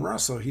Bertrand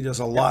Russell, he does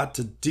a lot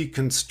to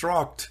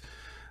deconstruct,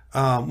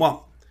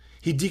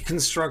 he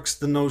deconstructs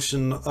the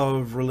notion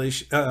of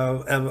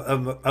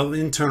of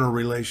internal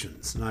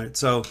relations. Right.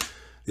 So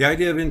the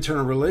idea of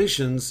internal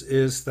relations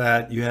is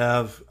that you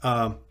have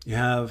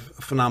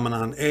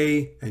phenomenon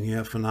A and you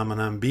have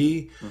phenomenon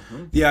B.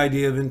 The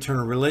idea of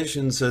internal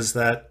relations is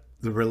that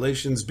the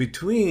relations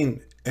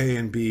between A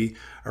and B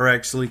are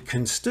actually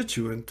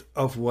constituent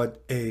of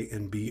what A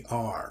and B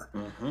are.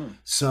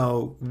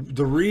 So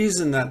the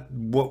reason that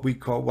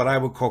what I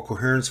would call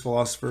coherence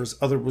philosophers,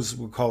 others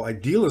would call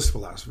idealist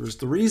philosophers,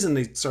 the reason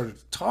they started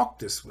to talk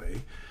this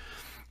way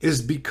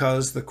is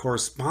because the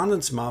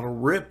correspondence model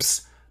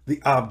rips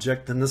the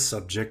object and the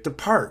subject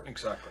apart.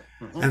 Exactly.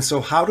 And so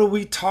how do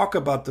we talk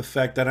about the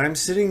fact that I'm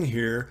sitting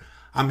here,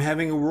 I'm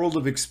having a world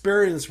of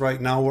experience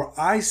right now where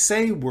I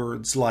say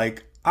words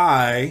like,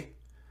 I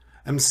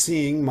am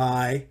seeing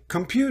my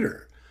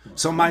computer.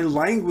 So my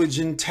language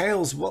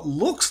entails what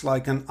looks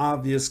like an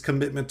obvious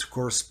commitment to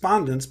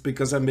correspondence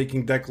because I'm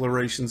making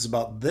declarations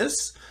about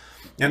this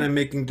and I'm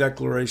making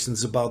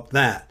declarations about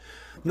that.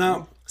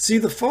 Now, see,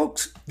 the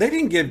folks, they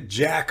didn't give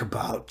jack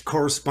about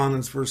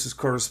correspondence versus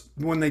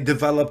when they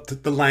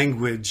developed the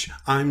language,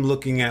 I'm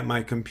looking at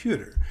my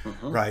computer,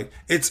 right?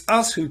 It's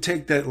us who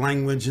take that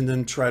language and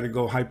then try to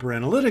go hyper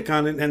analytic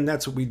on it, and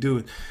that's what we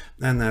do,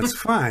 and that's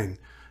fine.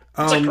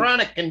 It's a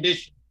chronic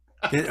condition.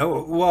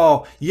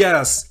 Well,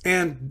 yes.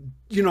 And,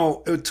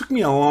 it took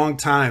me a long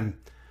time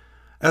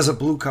as a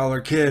blue collar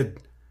kid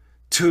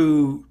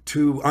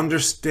to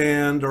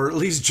understand or at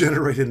least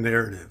generate a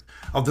narrative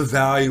of the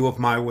value of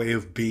my way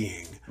of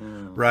being,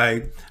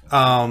 right?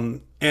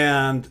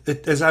 And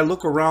as I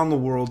look around the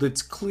world,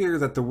 it's clear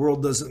that the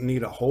world doesn't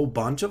need a whole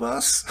bunch of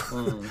us,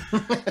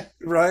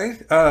 right?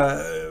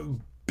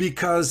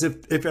 Because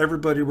if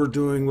everybody were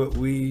doing what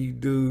we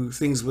do,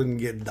 things wouldn't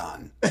get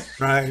done,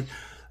 right?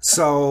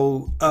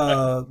 So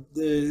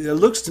it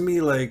looks to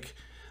me like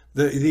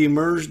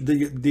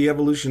the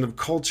evolution of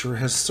culture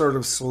has sort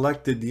of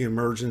selected the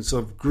emergence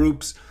of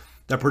groups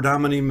that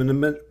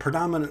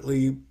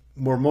predominantly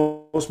where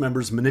most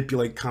members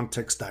manipulate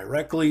context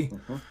directly,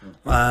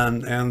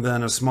 and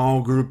then a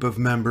small group of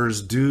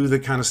members do the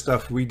kind of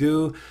stuff we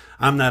do.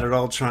 I'm not at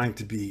all trying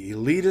to be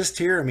elitist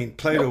here. I mean,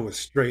 Plato was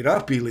straight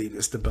up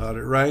elitist about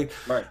it, right?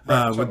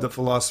 With the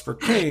philosopher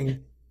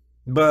king.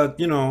 But,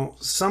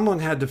 someone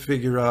had to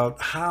figure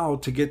out how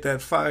to get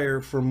that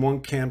fire from one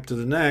camp to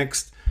the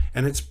next.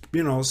 And it's,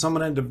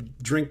 someone had to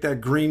drink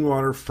that green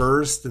water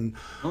first and,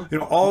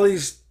 all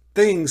these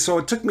things. So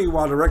it took me a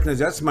while to recognize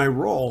that's my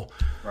role.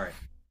 Right.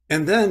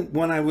 And then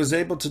when I was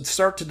able to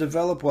start to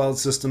develop wild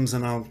systems,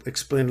 and I'll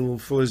explain a little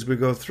further as we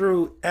go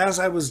through, as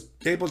I was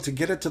able to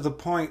get it to the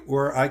point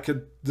where I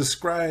could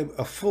describe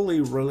a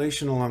fully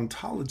relational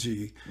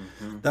ontology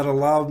that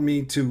allowed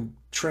me to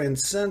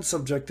transcend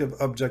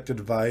subjective-objective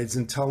divides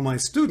and tell my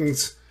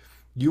students,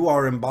 you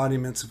are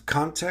embodiments of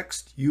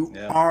context, you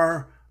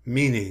are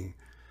meaning.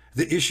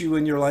 The issue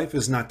in your life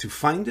is not to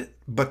find it,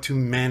 but to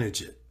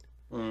manage it.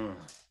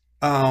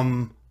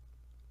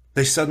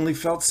 They suddenly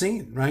felt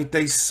seen, right?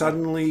 They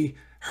suddenly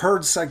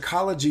heard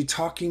psychology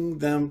talking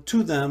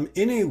to them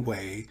in a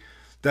way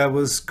that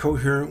was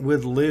coherent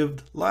with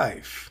lived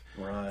life.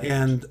 Right.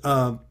 And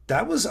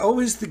that was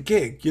always the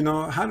gig.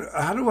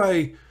 How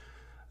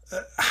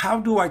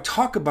do I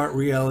talk about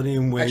reality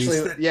in ways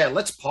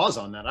let's pause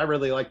on that. I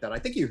really like that. I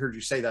think you heard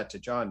you say that to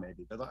John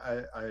maybe, but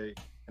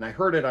I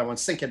heard it, I want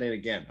to sink it in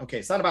again. Okay,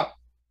 it's not about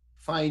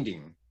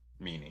finding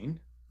meaning.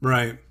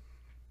 Right.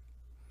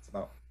 It's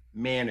about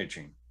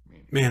managing.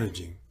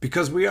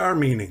 Because we are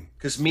meaning.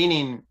 Because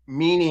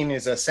meaning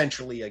is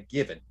essentially a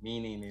given.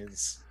 Meaning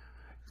is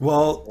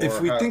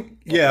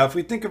if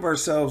we think of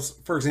ourselves,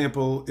 for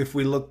example, if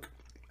we look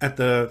at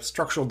the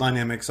structural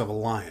dynamics of a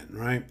lion,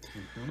 right?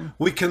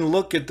 We can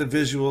look at the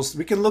visuals.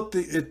 We can look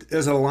at it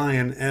as a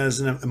lion as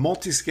a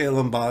multi-scale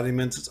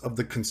embodiment of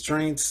the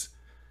constraints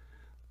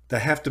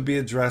that have to be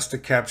addressed to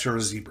capture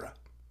a zebra.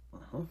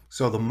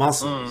 So the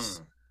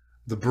muscles,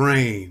 the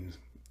brain,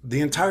 the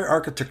entire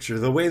architecture,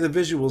 the way the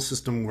visual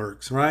system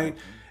works, right?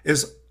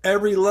 Is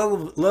every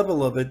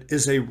level of it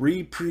is a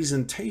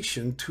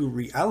representation to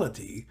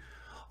reality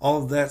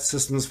of that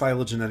system's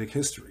phylogenetic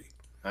history.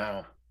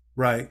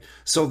 Right.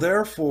 So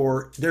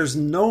therefore, there's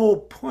no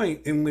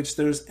point in which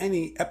there's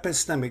any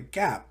epistemic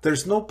gap.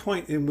 There's no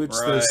point in which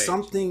there's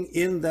something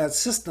in that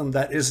system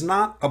that is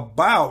not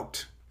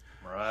about.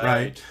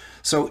 Right.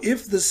 So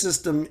if the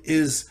system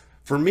is,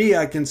 for me,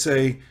 I can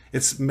say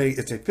it's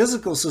a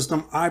physical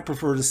system. I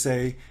prefer to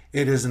say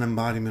it is an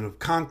embodiment of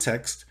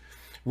context.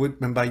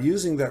 And by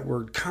using that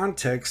word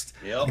context,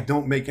 I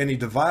don't make any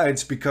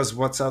divides because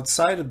what's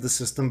outside of the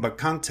system but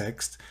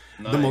context,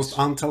 the most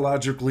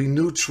ontologically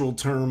neutral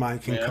term I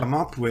can come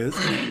up with.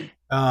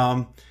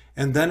 And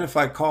then if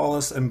I call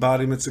us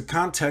embodiments of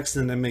context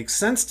and it makes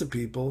sense to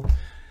people,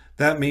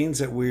 that means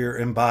that we're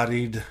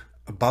embodied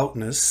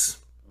aboutness.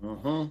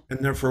 And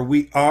therefore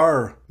we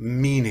are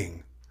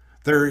meaning.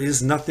 There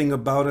is nothing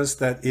about us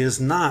that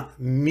is not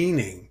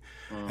meaning.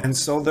 And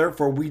so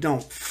therefore we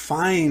don't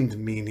find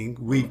meaning,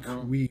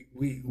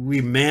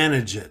 we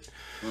manage it.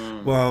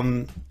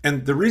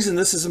 And the reason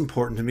this is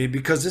important to me,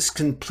 because this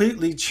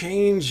completely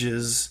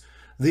changes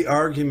the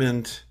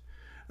argument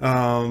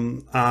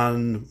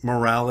on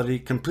morality,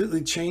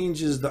 completely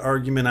changes the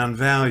argument on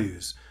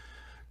values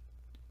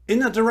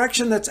in a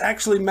direction that's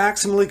actually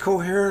maximally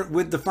coherent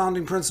with the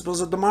founding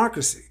principles of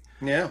democracy.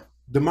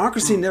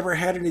 democracy never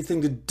had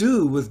anything to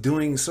do with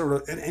doing sort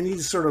of any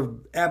sort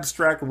of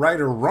abstract right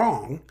or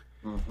wrong.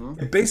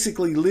 It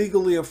basically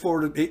legally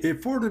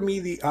afforded me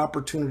the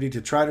opportunity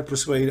to try to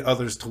persuade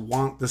others to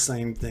want the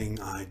same thing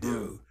I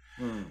do.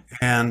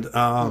 And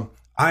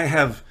I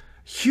have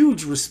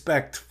huge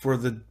respect for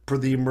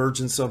the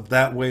emergence of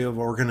that way of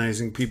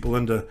organizing people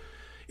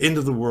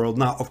into the world.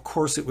 Now, of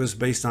course, it was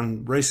based on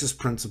racist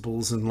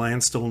principles and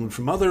land stolen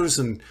from others,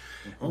 and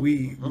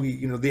we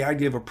the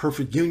idea of a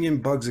perfect union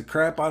bugs the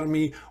crap out of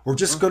me. We're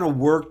just going to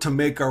work to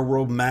make our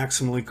world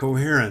maximally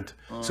coherent.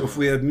 So if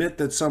we admit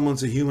that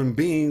someone's a human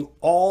being,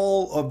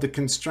 all of the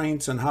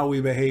constraints on how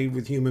we behave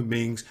with human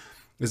beings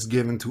is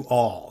given to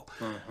all.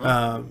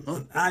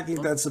 I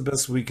think that's the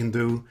best we can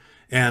do,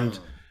 and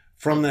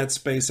from that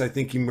space, I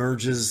think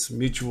emerges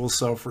mutual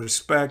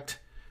self-respect,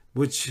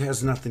 which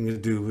has nothing to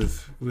do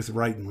with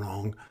right and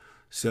wrong.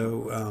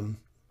 So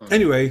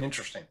anyway.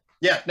 Interesting.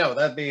 Yeah, no,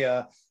 that'd be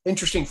a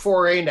interesting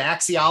foray into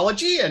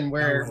axiology and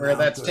where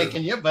that's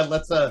taken you. But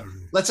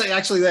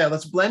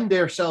let's blend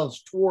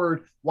ourselves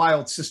toward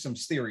wild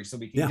systems theory so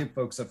we can give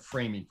folks a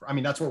framing. I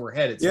mean, that's where we're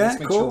headed. So let's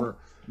make sure we're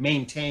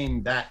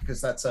maintain that,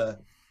 because that's a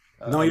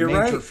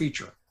major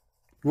feature.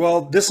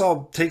 Well, this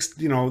all takes,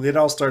 it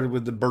all started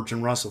with the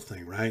Bertrand Russell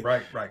thing, right?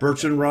 Right.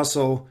 Bertrand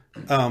Russell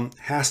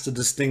has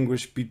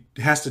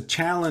to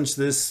challenge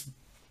this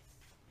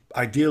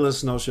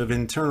idealist notion of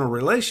internal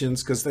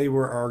relations, because they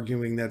were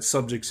arguing that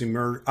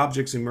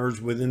objects emerge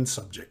within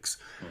subjects.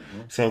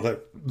 So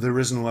that there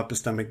is no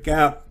epistemic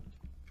gap.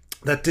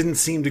 That didn't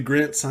seem to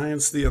grant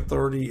science the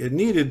authority it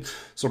needed.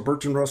 So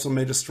Bertrand Russell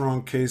made a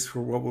strong case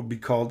for what would be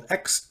called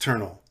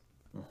external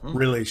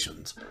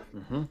relations.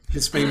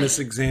 His famous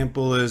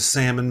example is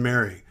Sam and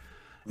Mary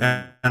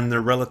and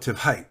their relative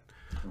height.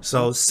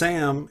 So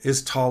Sam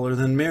is taller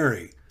than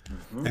Mary.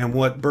 And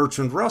what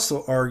Bertrand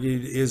Russell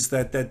argued is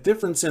that that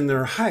difference in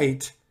their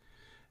height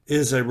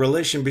is a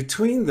relation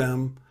between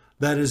them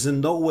that is in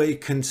no way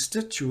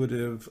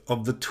constitutive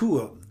of the two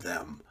of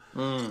them.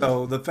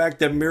 So the fact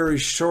that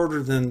Mary's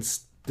shorter than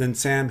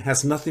Sam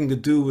has nothing to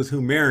do with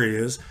who Mary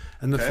is,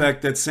 and the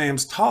fact that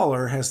Sam's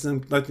taller has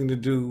nothing to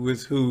do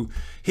with who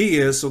he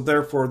is. So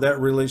therefore, that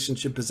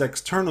relationship is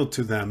external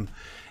to them.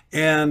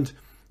 And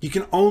you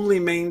can only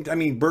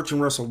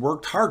Bertrand Russell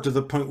worked hard to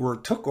the point where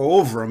it took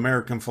over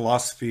American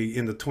philosophy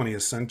in the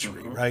 20th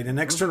century, right? And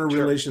external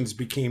relations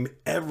became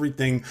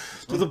everything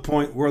to the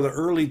point where the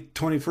early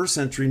 21st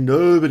century,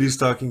 nobody's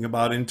talking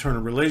about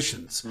internal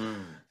relations.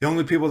 The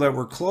only people that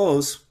were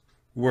close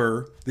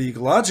were the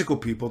ecological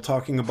people,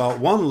 talking about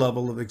one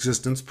level of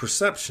existence,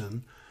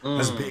 perception,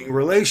 as being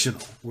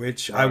relational,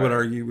 which I would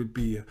argue would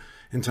be an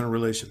internal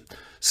relation.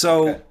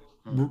 So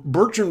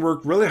Bertrand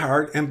worked really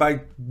hard, and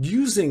by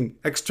using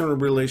external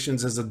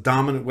relations as a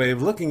dominant way of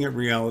looking at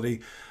reality,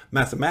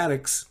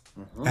 mathematics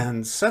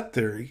and set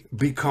theory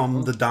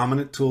become the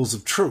dominant tools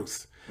of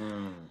truth.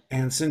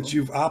 And since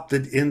you've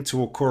opted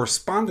into a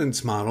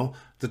correspondence model,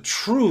 the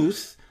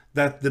truth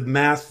that the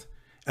math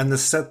and the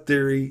set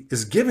theory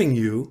is giving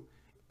you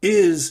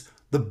is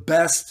the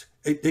best.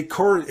 It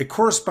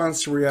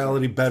corresponds to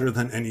reality better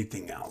than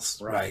anything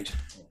else, right?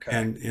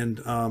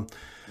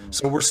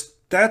 So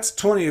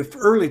that's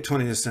early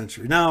 20th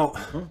century. Now,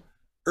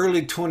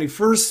 early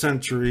 21st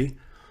century,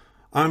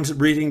 I'm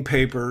reading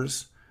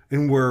papers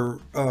and where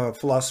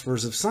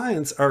philosophers of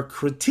science are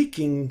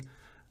critiquing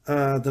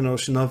the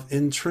notion of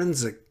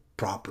intrinsic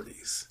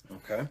properties.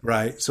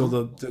 Right. So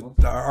the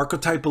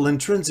archetypal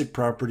intrinsic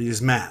property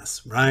is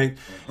mass, right?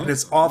 And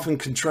it's often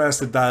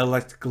contrasted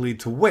dialectically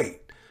to weight.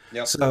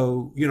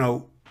 So,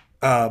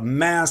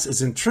 mass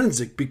is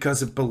intrinsic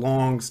because it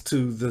belongs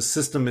to the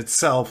system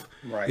itself.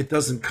 It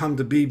doesn't come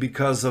to be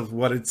because of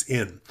what it's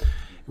in.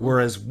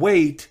 Whereas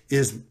weight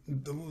is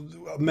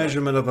a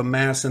measurement of a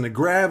mass in a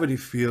gravity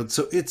field,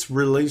 so it's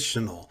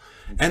relational.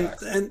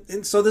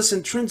 And so this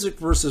intrinsic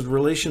versus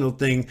relational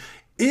thing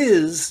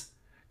is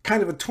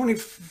kind of a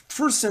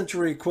 21st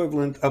century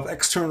equivalent of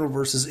external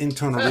versus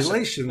internal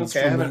relations.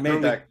 I haven't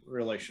made that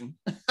relation.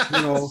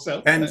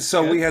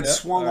 So we had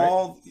swung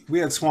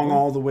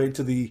all the way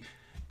to the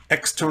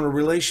external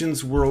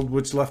relations world,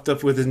 which left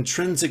us with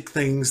intrinsic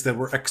things that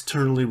were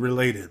externally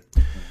related.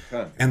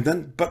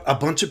 But a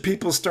bunch of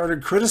people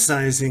started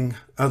criticizing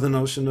the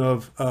notion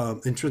of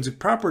intrinsic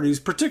properties,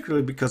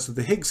 particularly because of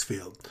the Higgs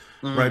field,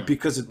 right?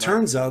 Because it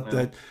turns out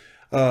that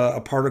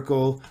a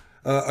particle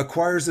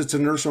acquires its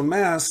inertial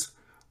mass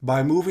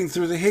by moving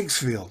through the Higgs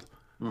field.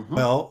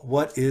 Well,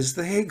 what is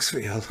the Higgs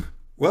field?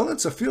 Well,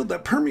 it's a field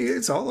that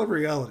permeates all of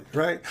reality,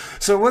 right?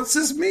 So what's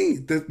this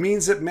mean? That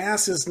means that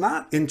mass is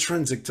not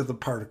intrinsic to the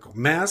particle.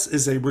 Mass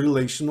is a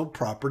relational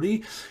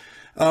property.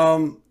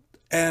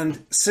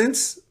 And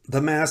since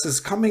the mass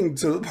is coming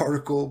to the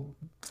particle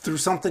through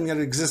something that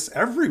exists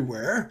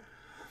everywhere,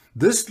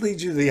 this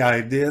leads you to the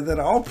idea that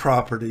all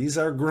properties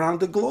are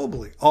grounded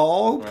globally.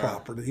 All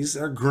properties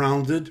are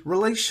grounded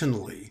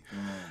relationally.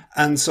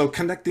 And so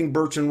connecting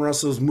Bertrand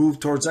Russell's move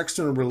towards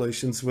external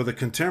relations with a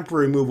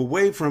contemporary move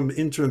away from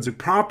intrinsic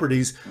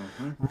properties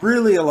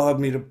really allowed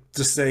me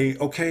to say,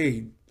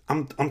 okay,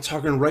 I'm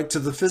talking right to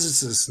the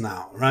physicists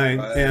now, right?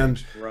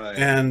 Right, right.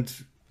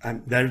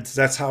 And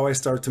that's how I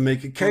start to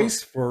make a Hmm.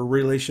 case for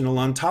relational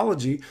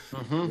ontology,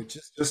 Hmm. which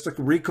is just a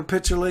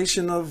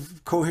recapitulation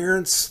of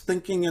coherence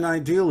thinking and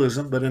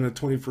idealism, but in a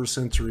 21st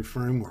century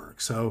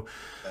framework. So,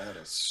 That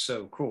is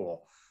so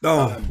cool.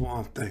 oh, Um,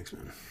 well, thanks,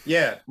 man.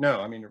 yeah,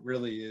 no, I mean, it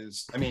really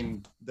is. I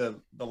mean, the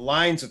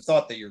lines of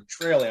thought that you're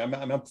trailing,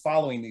 I'm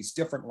following these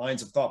different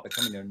lines of thought, but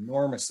coming to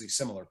enormously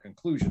similar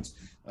conclusions.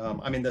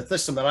 I mean, the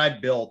system that I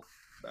built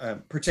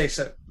partakes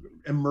that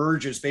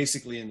emerges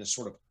basically in this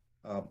sort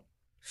of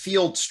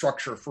field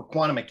structure for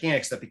quantum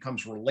mechanics that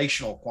becomes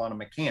relational quantum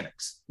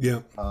mechanics.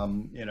 Yeah.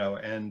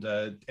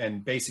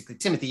 And basically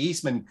Timothy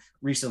Eastman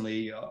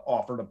recently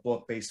offered a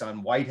book based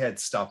on Whitehead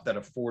stuff that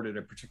afforded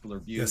a particular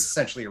view. It's Yes.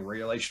 essentially a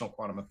relational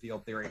quantum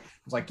field theory.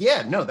 It's like,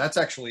 yeah, no, that's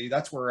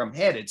where I'm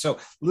headed. So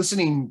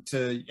listening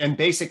to, and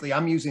basically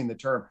I'm using the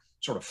term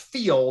sort of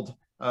field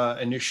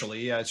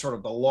initially as sort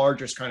of the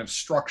largest kind of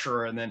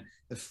structure, and then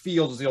the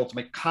field is the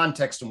ultimate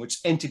context in which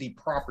entity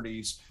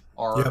properties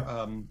are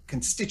Yep.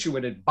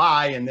 constituted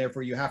by, and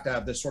therefore you have to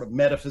have this sort of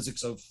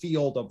metaphysics of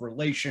field, of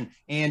relation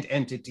and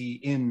entity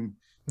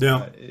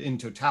Yeah. in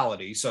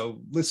totality.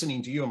 So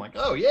listening to you, I'm like,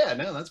 oh yeah,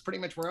 no, that's pretty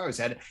much where I was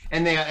headed.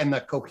 And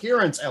the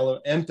coherence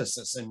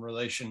emphasis in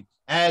relation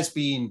as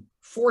being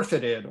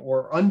forfeited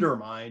or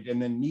undermined,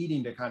 and then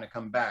needing to kind of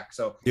come back.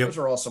 So Yep. those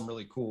are all some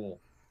really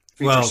cool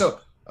features. Well, So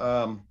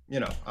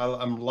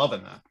I'm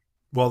loving that.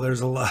 well,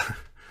 there's a lot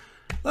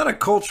of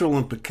cultural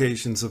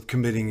implications of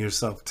committing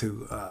yourself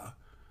to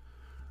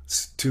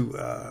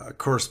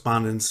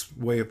correspondence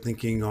way of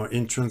thinking or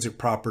intrinsic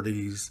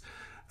properties.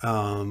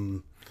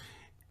 Um,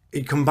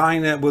 you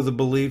combine that with a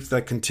belief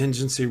that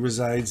contingency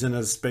resides in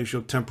a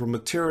spatial temporal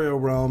material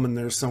realm, and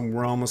there's some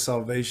realm of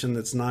salvation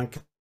that's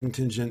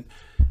non-contingent,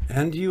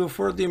 and you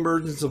afford the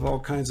emergence of all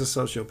kinds of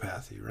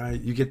sociopathy, right?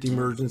 You get the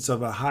emergence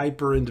of a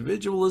hyper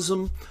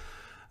individualism,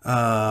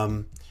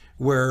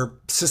 where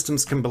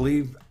systems can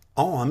believe,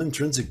 oh, I'm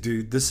intrinsic,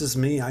 dude. This is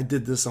me. I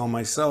did this all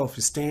myself.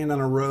 You stand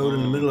on a road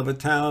in the middle of a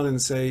town and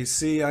say,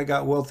 see, I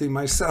got wealthy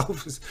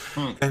myself.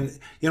 And,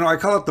 I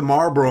call it the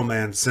Marlboro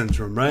Man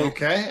syndrome, right?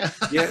 Okay.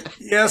 Yeah,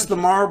 yes, the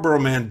Marlboro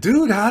Man.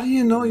 Dude, how do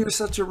you know you're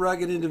such a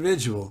rugged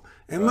individual?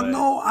 And with Right.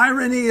 no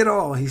irony at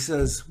all, he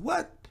says,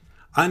 what?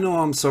 I know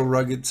I'm so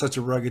rugged, such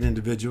a rugged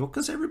individual,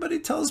 because everybody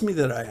tells me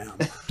that I am.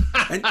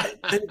 And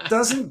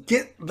doesn't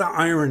get the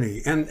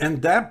irony.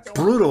 And that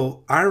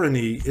brutal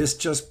irony is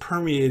just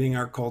permeating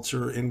our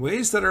culture in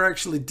ways that are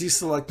actually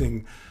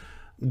deselecting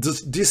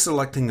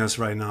us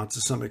right now to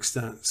some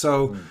extent.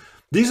 So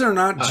these are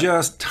not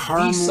just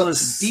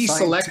harmless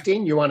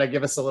Deselecting. You want to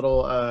give us a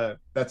little?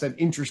 That's an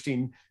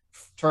interesting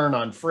turn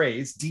on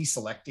phrase.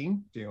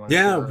 Deselecting. Do you want to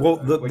Yeah, share, well,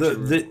 what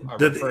you are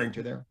referring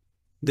to there?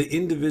 the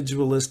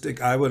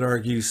individualistic, I would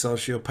argue,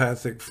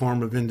 sociopathic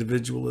form of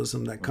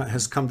individualism that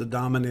has come to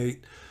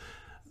dominate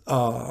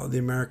the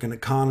American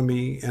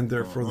economy and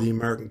therefore the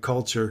American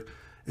culture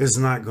is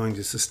not going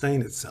to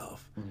sustain itself.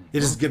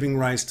 It is giving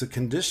rise to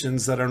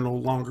conditions that are no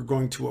longer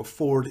going to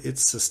afford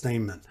its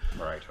sustainment.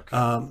 Right.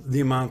 Okay.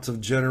 The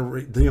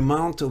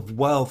amount of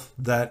wealth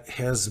that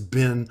has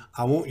been,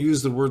 I won't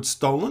use the word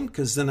stolen,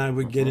 because then I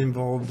would get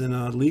involved in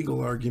a legal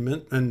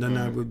argument, and then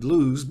I would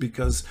lose,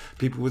 because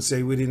people would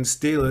say we didn't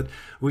steal it.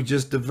 We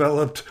just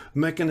developed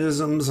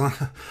mechanisms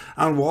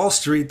on Wall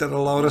Street that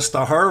allowed us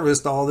to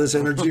harvest all this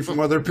energy from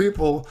other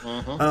people.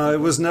 It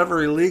was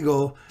never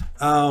illegal.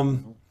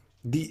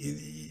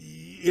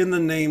 In the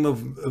name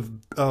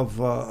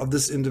of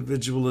this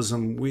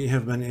individualism, we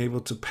have been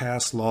able to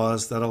pass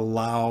laws that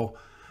allow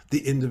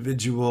the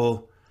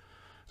individual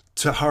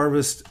to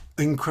harvest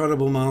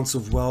incredible amounts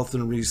of wealth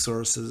and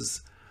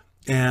resources.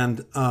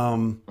 And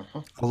a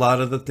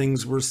lot of the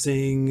things we're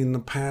seeing in the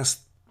past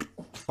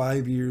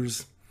 5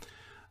 years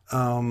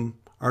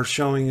are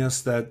showing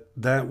us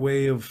that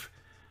way of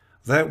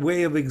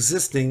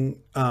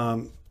existing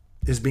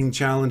is being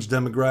challenged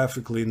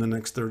demographically in the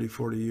next 30,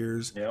 40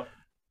 years. Yeah.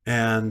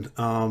 And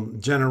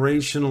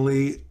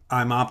generationally,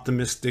 I'm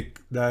optimistic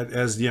that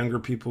as the younger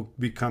people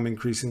become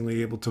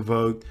increasingly able to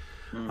vote,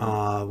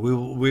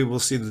 we will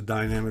see the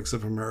dynamics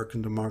of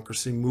American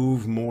democracy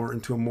move more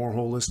into a more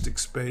holistic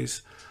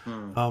space.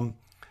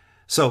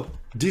 So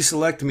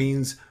deselect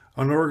means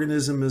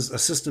a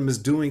system is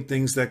doing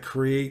things that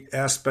create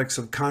aspects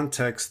of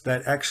context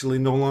that actually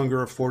no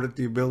longer afford it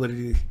the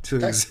ability to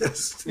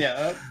exist.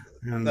 Yeah.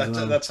 And,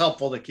 That's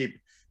helpful to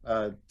keep.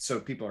 So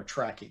people are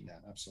tracking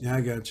that. Absolutely. Yeah,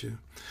 I got you.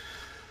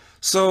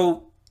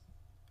 So,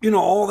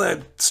 all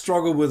that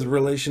struggle with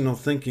relational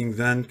thinking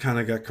then kind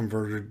of got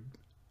converted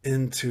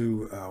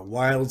into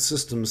wild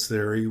systems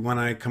theory when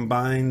I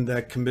combined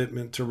that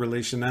commitment to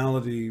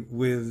relationality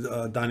with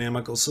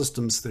dynamical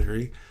systems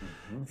theory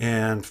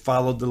and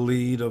followed the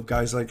lead of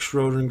guys like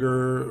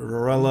Schrodinger,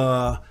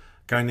 Rorella, a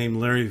guy named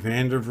Larry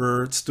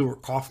Vandervert,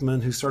 Stuart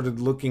Kaufman, who started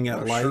looking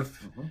at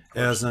life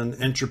as an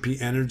entropy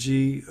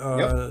energy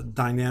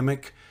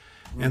dynamic.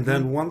 And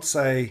then once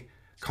I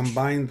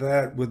combined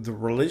that with the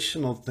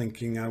relational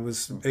thinking, I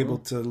was able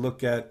to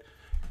look at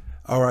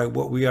All right,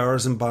 what we are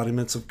is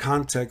embodiments of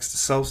context,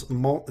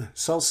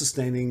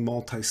 self-sustaining,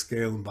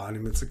 multi-scale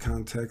embodiments of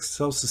context.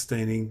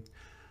 Self-sustaining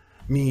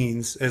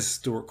means, as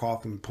Stuart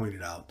Kaufman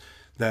pointed out,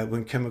 that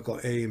when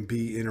chemical A and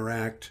B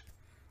interact,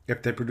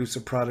 if they produce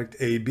a product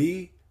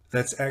AB,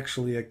 that's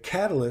actually a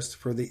catalyst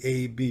for the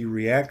AB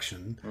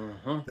reaction.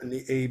 And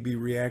the AB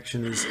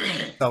reaction is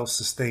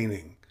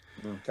self-sustaining.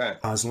 Okay.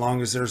 As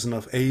long as there's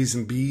enough A's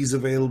and B's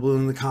available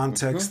in the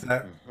context,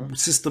 that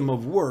system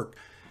of work.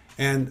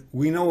 And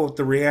we know what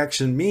the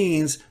reaction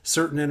means.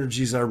 Certain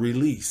energies are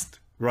released,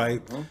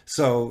 right?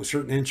 So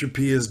certain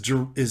entropy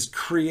is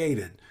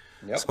created.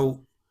 Yep.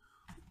 So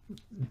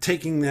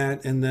taking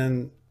that and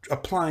then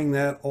applying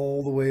that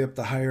all the way up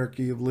the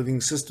hierarchy of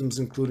living systems,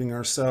 including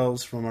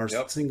ourselves, from our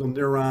single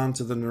neuron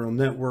to the neural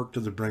network, to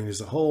the brain as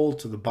a whole,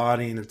 to the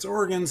body and its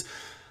organs,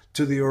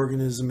 to the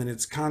organism and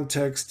its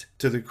context,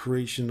 to the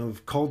creation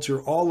of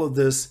culture. All of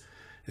this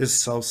is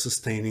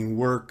self-sustaining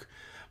work,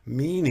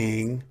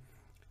 meaning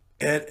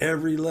at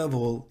every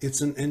level,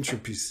 it's an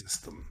entropy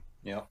system.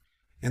 Yeah.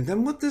 And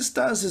then what this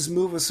does is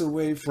move us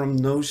away from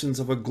notions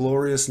of a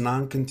glorious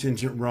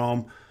non-contingent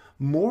realm,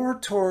 more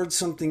towards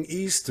something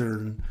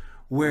Eastern,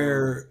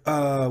 where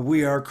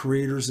we are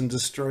creators and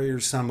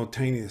destroyers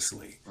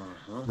simultaneously,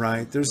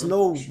 right? There's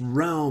no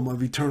realm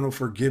of eternal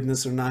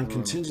forgiveness or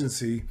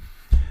non-contingency.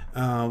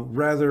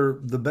 Rather,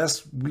 the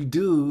best we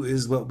do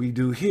is what we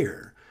do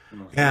here.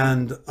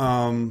 And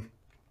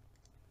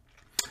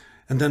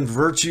then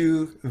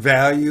virtue,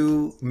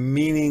 value,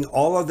 meaning,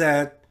 all of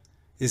that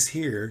is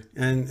here,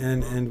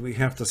 and we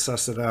have to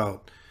suss it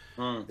out.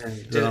 And,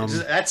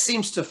 that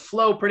seems to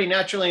flow pretty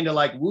naturally into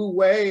like Wu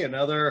Wei and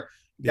other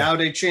Tao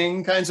Te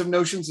Ching kinds of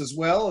notions as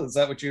well. Is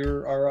that what you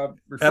are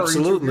referring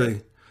absolutely.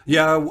 to?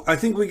 Yeah, I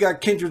think we got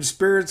kindred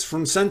spirits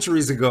from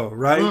centuries ago,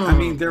 right? I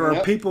mean, there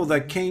are people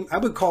that came, I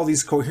would call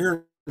these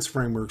coherence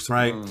frameworks,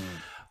 right?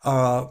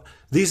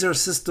 These are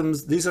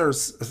systems, these are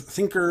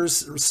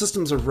thinkers,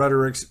 systems of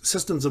rhetoric,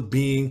 systems of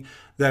being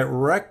that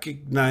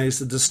recognize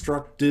the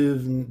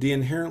destructive, the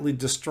inherently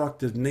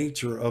destructive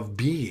nature of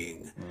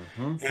being.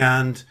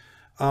 And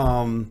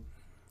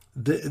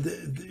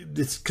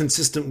it's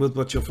consistent with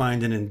what you'll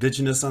find in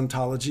indigenous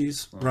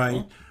ontologies,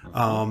 right?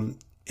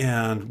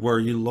 And where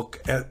you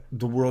look at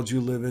the world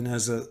you live in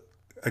as a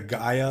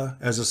Gaia,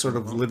 as a sort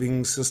of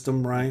living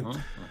system, right?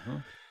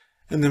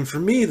 And then for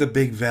me, the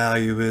big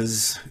value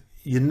is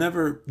you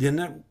never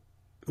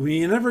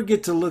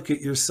get to look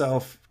at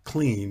yourself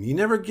clean. You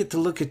never get to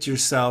look at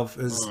yourself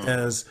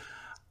as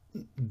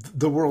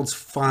the world's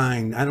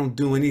fine. I don't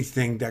do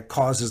anything that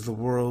causes the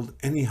world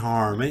any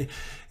harm.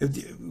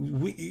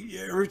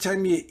 Every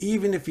time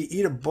even if you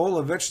eat a bowl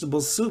of vegetable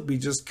soup, you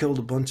just killed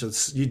you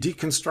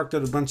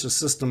deconstructed a bunch of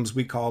systems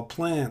we call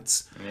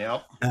plants.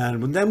 Yep.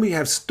 And then we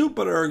have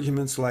stupid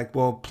arguments like,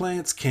 well,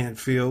 plants can't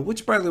feel,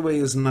 which by the way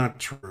is not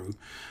true.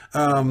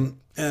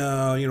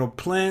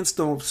 Plants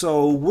don't.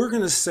 So we're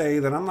going to say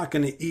that I'm not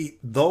going to eat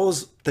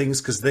those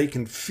things because they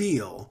can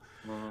feel.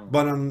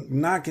 But I'm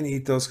not going to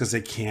eat those because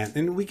they can't.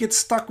 And we get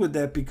stuck with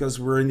that because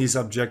we're in these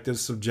objective,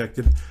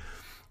 subjective.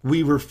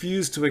 We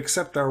refuse to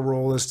accept our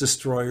role as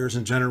destroyers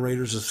and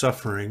generators of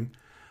suffering.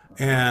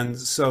 And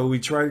so we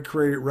try to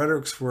create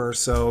rhetorics for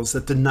ourselves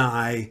that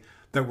deny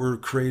that we're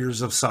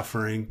creators of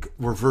suffering.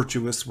 We're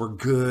virtuous. We're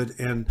good.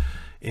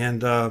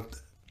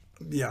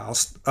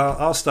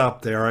 I'll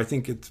stop there. I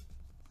think it's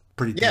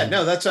pretty. Yeah,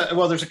 no, there's there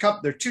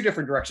are two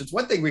different directions.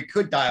 One thing we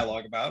could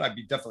dialogue about, I'd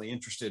be definitely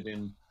interested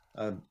in,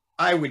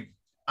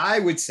 I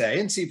would say,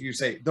 and see if you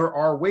say, there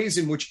are ways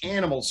in which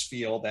animals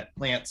feel that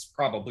plants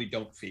probably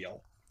don't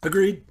feel.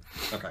 Agreed.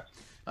 Okay.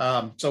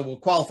 So we'll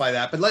qualify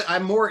that, but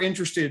I'm more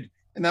interested,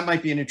 and that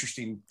might be an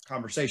interesting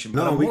conversation.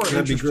 But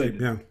that'd be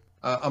great. Yeah.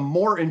 I'm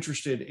more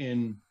interested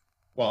in,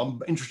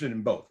 I'm interested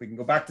in both. We can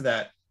go back to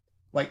that.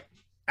 Like,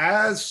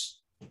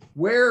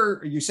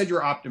 where you said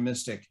you're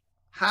optimistic,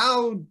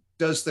 how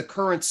does the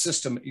current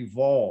system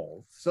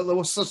evolve? So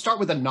let's start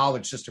with the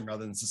knowledge system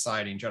rather than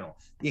society in general.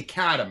 The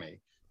academy.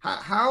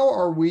 How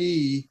are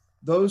we,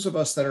 those of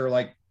us that are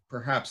like,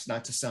 perhaps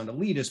not to sound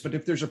elitist, but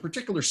if there's a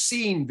particular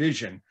seeing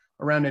vision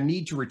around a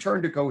need to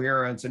return to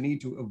coherence, a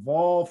need to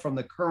evolve from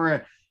the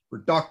current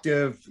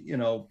reductive,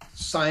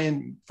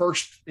 science,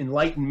 first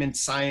enlightenment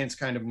science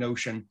kind of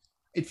notion,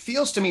 it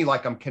feels to me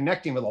like I'm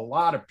connecting with a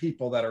lot of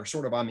people that are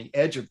sort of on the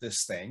edge of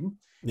this thing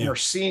and are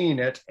seeing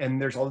it.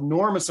 And there's an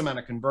enormous amount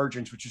of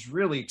convergence, which is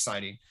really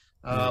exciting.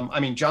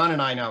 John and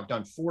I now have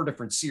done 4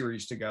 different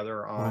series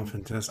together on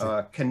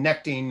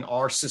connecting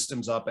our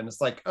systems up. And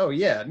it's like, oh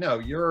yeah, no,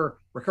 your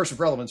recursive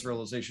relevance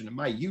realization and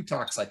my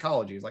UTOK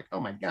psychology is like, oh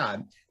my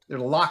God,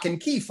 there's a lock and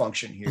key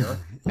function here.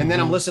 And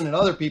then I'm listening to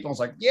other people. And it's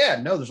like, yeah,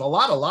 no, there's a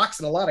lot of locks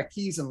and a lot of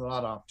keys and a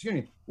lot of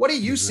opportunity. What are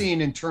you seeing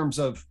in terms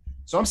of,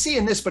 so I'm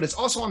seeing this, but it's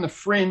also on the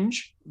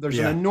fringe. There's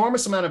an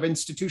enormous amount of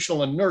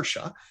institutional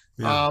inertia.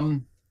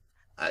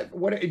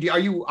 Are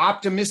you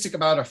optimistic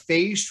about a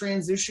phase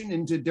transition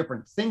into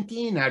different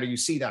thinking? How do you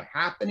see that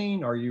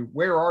happening?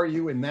 Where are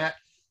you in that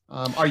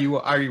Are you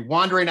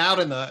wandering out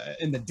in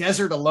the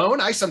desert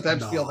alone? I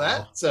sometimes feel No,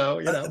 that. So,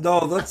 you know. no,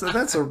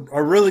 that's a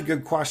really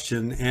good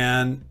question,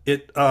 and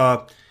it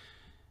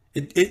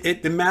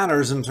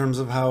matters in terms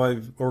of how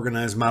I've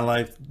organized my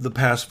life the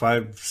past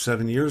 5,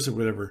 7 years or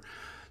whatever.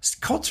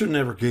 Culture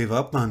never gave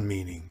up on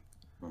meaning,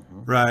 Mhm.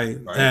 right?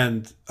 Right.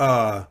 And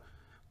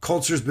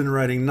culture's been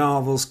writing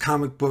novels,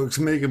 comic books,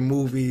 making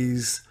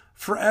movies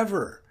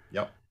forever.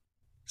 Yep.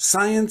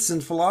 Science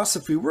and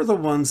philosophy, we're the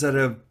ones that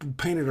have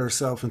painted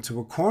ourselves into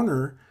a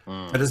corner that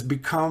Mm. has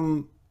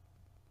become,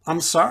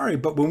 I'm sorry,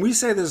 but when we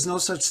say there's no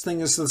such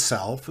thing as the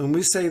self, and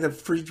we say that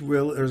free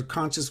will or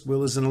conscious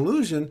will is an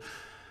illusion,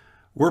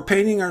 we're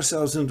painting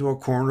ourselves into a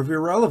corner of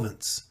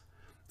irrelevance.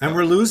 And Yep.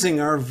 we're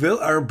losing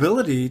our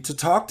ability to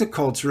talk to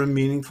culture in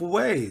meaningful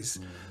ways.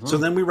 So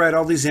Mhm. then we write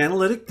all these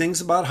analytic things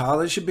about how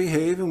they should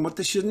behave and what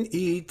they shouldn't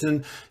eat,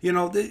 and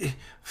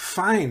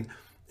fine.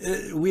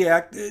 We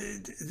act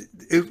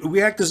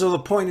as though the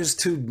point is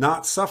to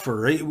not suffer,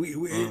 right?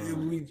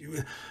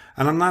 Mm.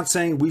 And I'm not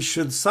saying we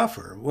should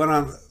suffer. What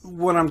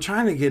I'm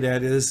trying to get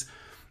at is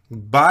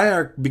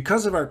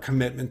because of our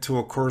commitment to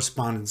a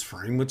correspondence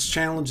frame, which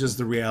challenges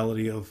the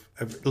reality of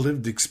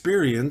lived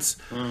experience,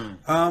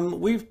 Mm.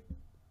 we've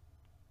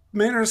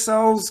made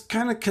ourselves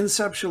kind of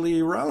conceptually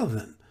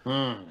irrelevant. Mm.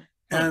 Mm.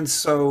 And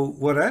so,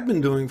 what I've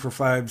been doing for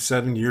 5,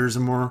 7 years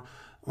or more,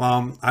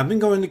 I've been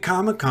going to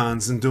Comic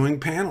Cons and doing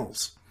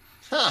panels,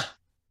 Huh.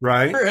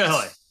 right? Really?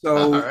 All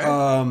So,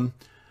 right.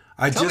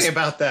 I Tell me just,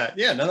 about that.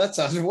 Yeah, no, that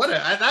sounds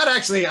that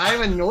actually I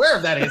wasn't aware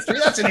of that history.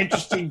 That's an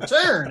interesting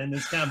turn in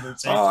this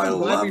conversation. oh, I I'm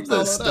glad we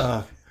love this followed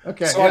up. stuff.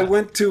 Okay, So, I yeah.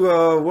 went to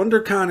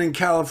WonderCon in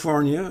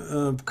California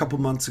a couple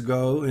months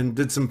ago and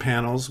did some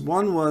panels.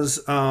 One was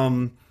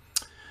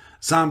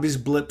Zombies,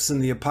 Blips,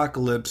 and the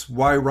Apocalypse,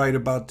 Why Write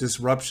About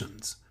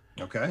Disruptions?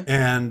 Okay.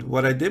 And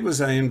what I did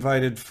was I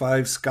invited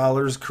 5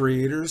 scholars,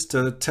 creators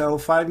to tell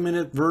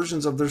 5-minute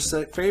versions of their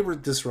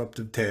favorite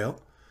disruptive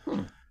tale,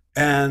 Hmm.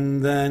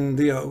 and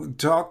then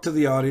talk to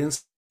the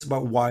audience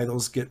about why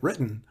those get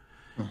written.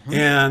 Mhm.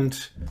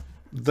 And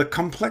the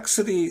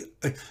complexity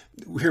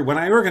here, when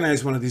I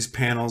organize one of these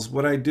panels,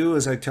 what I do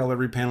is I tell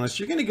every panelist,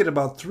 you're going to get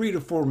about 3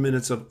 to 4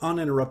 minutes of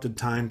uninterrupted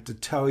time to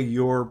tell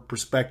your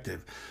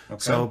perspective. Okay.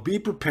 So be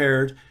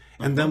prepared,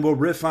 and then Mhm. we'll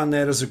riff on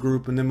that as a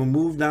group, and then we'll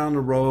move down the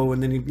row,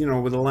 and then,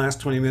 with the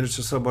last 20 minutes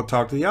or so, we'll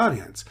talk to the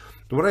audience.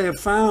 But what I have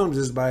found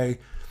is by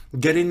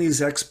getting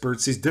these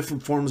experts, these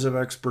different forms of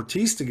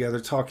expertise together,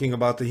 talking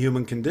about the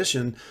human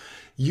condition,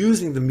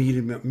 using the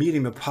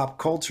medium of pop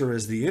culture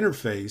as the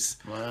interface,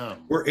 Wow.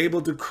 we're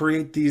able to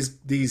create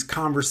these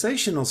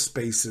conversational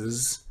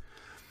spaces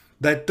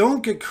that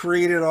don't get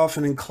created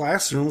often in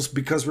classrooms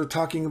because we're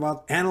talking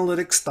about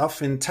analytic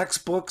stuff in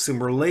textbooks and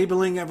we're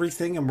labeling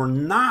everything and we're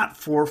not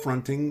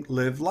forefronting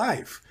live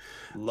life.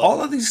 Love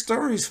All it. of these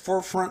stories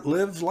forefront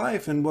live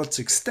life and what's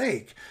at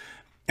stake.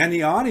 And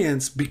the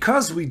audience,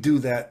 because we do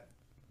that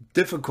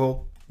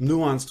difficult,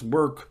 nuanced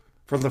work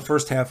for the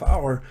first half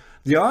hour,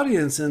 the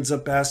audience ends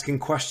up asking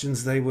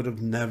questions they would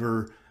have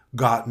never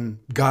gotten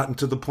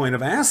to the point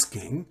of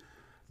asking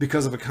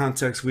because of a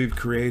context we've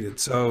created.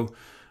 So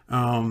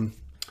I've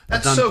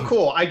That's done. so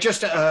cool. I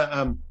just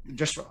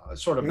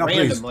sort of No, please.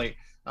 randomly,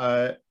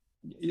 uh,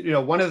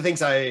 one of the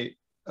things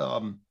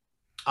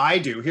I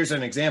do. Here's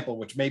an example,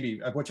 which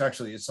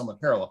actually is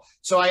somewhat parallel.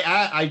 So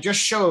I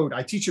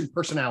teach in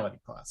personality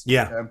class.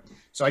 Yeah. Okay?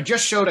 So I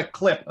just showed a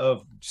clip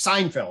of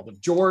Seinfeld of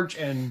George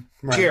and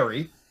Right.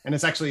 Jerry, and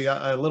it's actually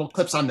a little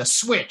clips on the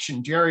switch.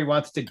 And Jerry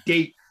wants to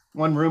date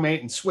one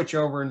roommate and switch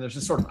over, and there's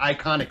this sort of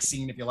iconic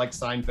scene if you like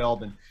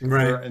Seinfeld and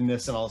Right. and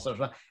this and all this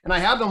stuff. And I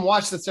have them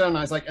watch the show, and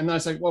then I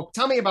say, well,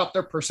 tell me about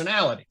their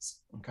personalities,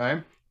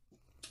 okay?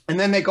 And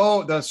then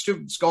the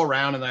students go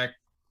around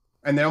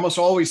and they almost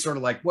always sort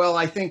of like, well,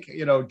 I think,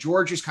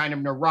 George is kind of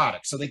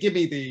neurotic. So they give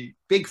me the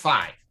big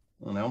five,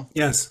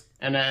 Yes.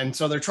 and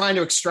so they're trying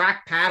to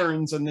extract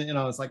patterns. And,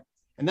 it's like,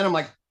 and then I'm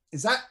like,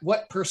 is that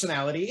what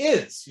personality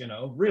is,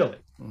 really?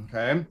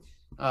 Okay.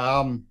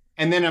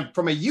 And then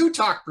from a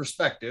UTOK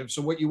perspective,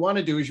 so what you want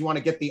to do is you want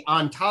to get the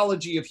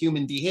ontology of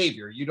human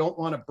behavior. You don't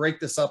want to break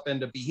this up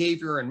into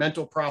behavior and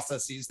mental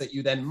processes that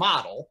you then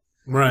model.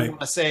 Right. You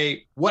want to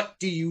say, what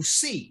do you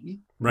see?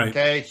 Right.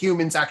 Okay,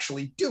 humans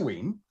actually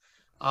doing.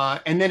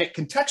 And then it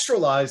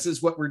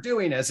contextualizes what we're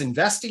doing as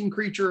investing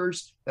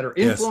creatures that are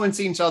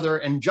influencing each other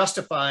and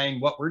justifying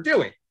what we're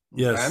doing.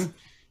 Yes. Okay?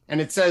 And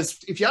it says,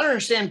 if you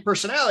understand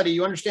personality,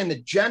 you understand the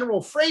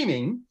general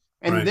framing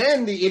and Right.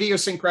 then the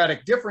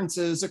idiosyncratic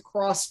differences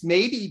across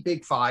maybe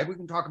big five. We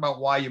can talk about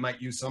why you might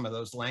use some of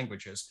those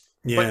languages,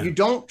 Yeah. but you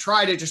don't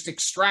try to just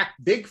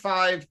extract big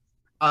five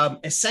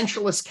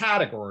essentialist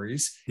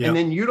categories Yep. and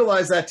then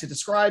utilize that to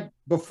describe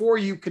before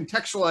you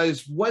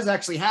contextualize what's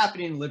actually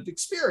happening in lived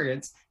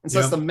experience. And so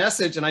Yep. that's the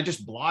message. And I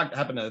just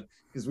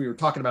because we were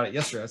talking about it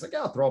yesterday. I was like,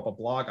 yeah, I'll throw up a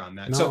blog on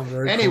that. No, So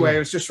very anyway, cool. it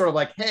was just sort of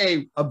like,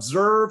 hey,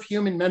 observe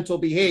human mental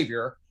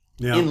behavior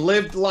Yeah. in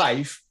lived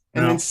life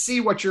and Yeah. then see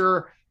what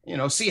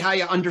see how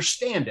you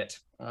understand it.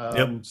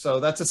 Yep. So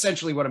that's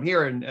essentially what I'm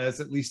hearing as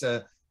at least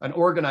a an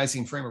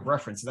organizing frame of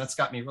reference. And that's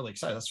got me really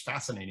excited. That's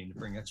fascinating to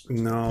bring experts.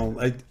 No,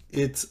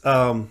 it's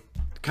kind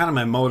of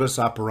my modus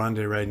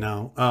operandi right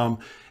now.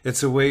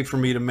 It's a way for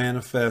me to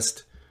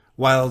manifest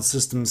wild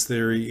systems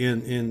theory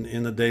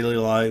in the daily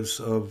lives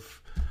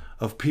of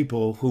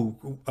people who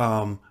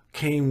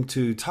came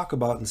to talk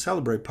about and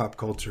celebrate pop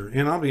culture.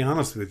 And I'll be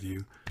honest with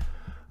you,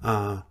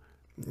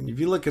 if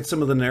you look at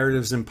some of the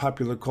narratives in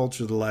popular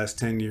culture the last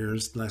 10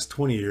 years, last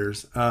 20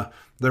 years,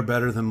 they're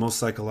better than most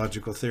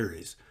psychological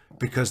theories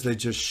because they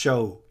just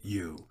show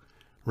you,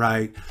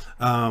 right?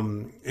 Right.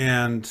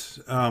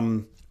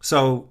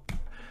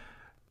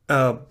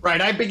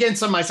 I begin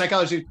some of my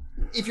psychology.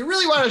 If you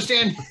really want to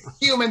understand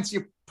humans,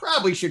 you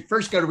probably should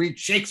first go to read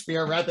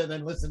Shakespeare rather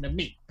than listen to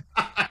me.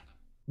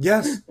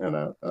 Yes.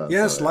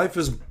 Yes, so, life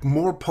is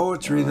more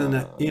poetry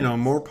than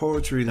more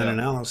poetry than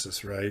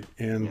analysis, right?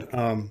 And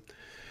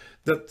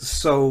okay.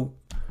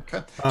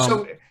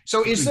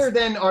 So is there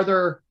then? Are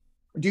there?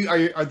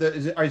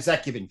 Is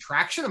that giving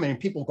traction? I mean,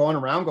 people going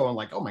around going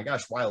like, "Oh my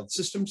gosh, wild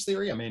systems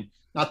theory." I mean,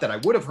 not that I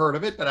would have heard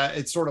of it, but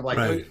it's sort of like,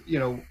 right.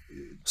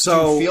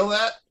 So do you feel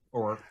that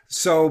or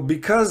so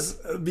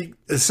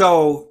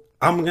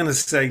I'm going to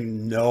say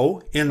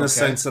no in the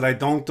sense that I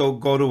don't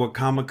go to a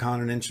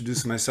Comic-Con and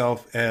introduce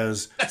myself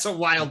as that's a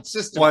wild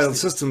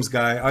systems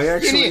guy. I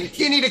actually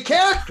you need a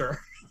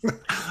character.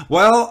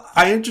 Well,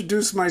 I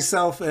introduced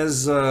myself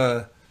as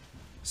Sir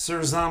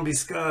Zombie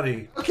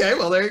Scotty. Okay,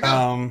 well there you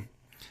go.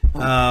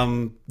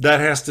 That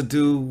has to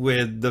do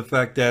with the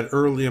fact that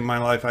early in my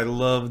life I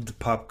loved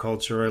pop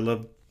culture. I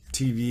loved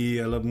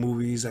TV. I loved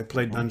movies. I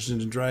played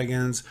Dungeons and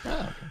Dragons,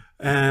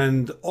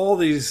 and all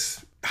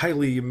these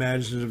highly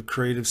imaginative,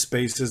 creative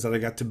spaces that I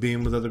got to be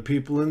in with other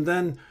people. And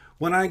then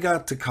when I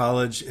got to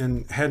college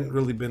and hadn't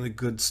really been a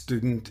good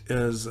student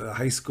as a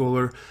high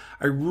schooler,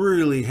 I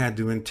really had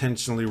to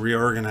intentionally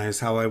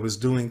reorganize how I was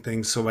doing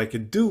things so I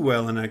could do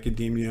well in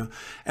academia.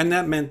 And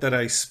that meant that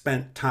I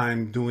spent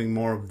time doing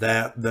more of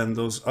that than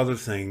those other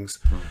things.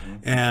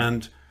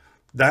 And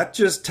that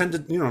just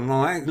tended,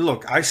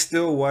 I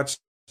still watch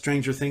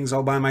Stranger Things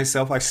all by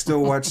myself. I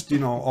still watched,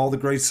 all the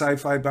great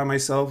sci-fi by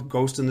myself,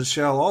 Ghost in the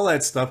Shell, all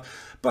that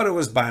stuff. But it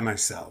was by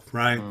myself,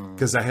 right?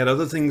 Because I had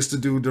other things to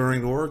do during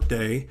the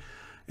workday.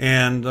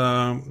 And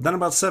then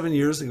about 7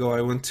 years ago,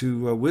 I went to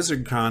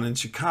WizardCon in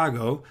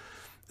Chicago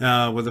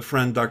with a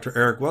friend, Dr.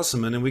 Eric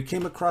Wesselman, and we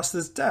came across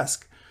this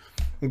desk.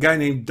 A guy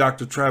named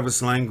Dr.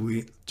 Travis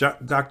Langley.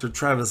 Dr.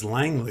 Travis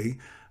Langley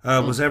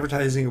was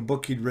advertising a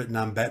book he'd written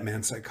on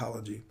Batman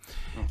psychology.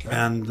 Okay.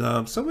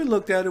 And so we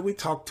looked at it, we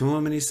talked to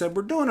him, and he said,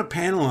 "We're doing a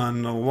panel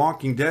on The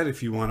Walking Dead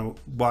if you want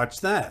to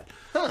watch that."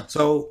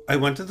 So I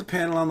went to the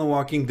panel on The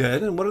Walking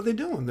Dead, and what are they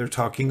doing? They're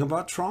talking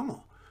about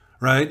trauma,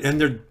 right? And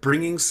they're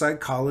bringing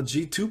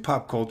psychology to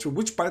pop culture,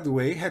 which, by the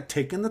way, had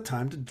taken the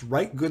time to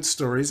write good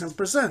stories and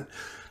present.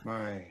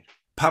 Right.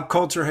 Pop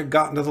culture had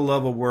gotten to the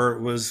level where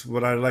it was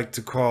what I like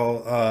to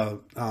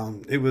call,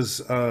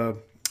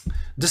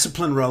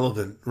 discipline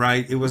relevant,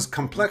 right? It was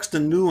complex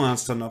and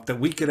nuanced enough that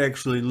we could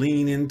actually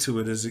lean into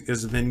it as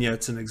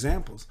vignettes and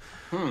examples.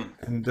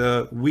 And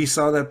we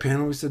saw that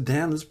panel. We said,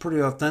 "Damn, this is pretty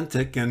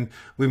authentic." And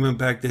we went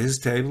back to his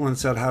table and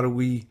said, "How do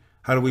we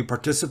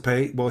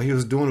participate?" Well, he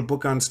was doing a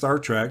book on Star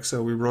Trek,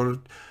 so we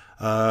wrote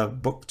a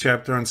book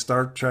chapter on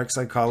Star Trek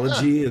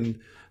psychology. And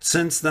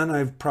since then,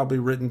 I've probably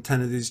written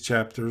 10 of these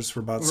chapters for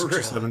about 6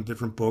 or 7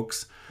 different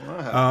books.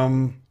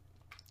 Wow.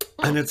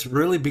 And it's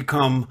really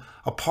become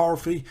a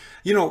powerful,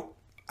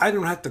 I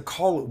don't have to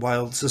call it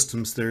wild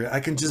systems theory. I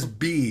can just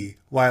be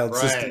wild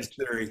systems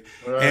theory.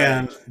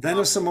 And then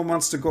if someone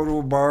wants to go to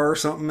a bar or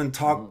something and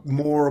talk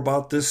more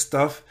about this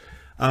stuff,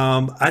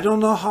 I don't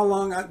know how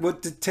long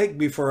what it take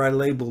before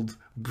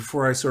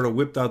I sort of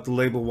whipped out the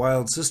label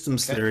wild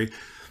systems theory.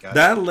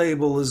 That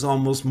label is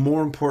almost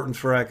more important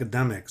for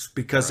academics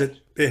because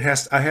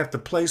I have to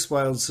place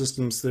wild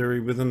systems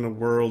theory within the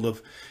world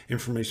of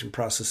information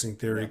processing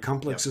theory,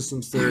 complex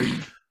systems theory.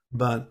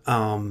 But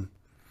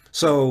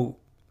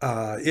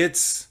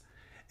it's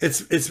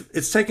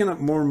taken up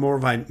more and more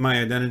of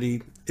my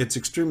identity. It's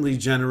extremely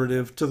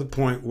generative to the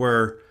point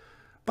where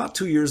about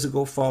 2 years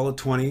ago, fall of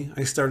 20,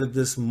 I started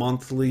this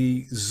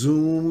monthly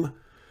Zoom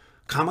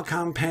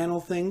Comic-Con panel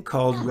thing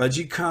called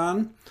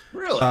ReggieCon.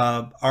 Really?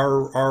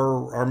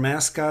 Our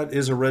mascot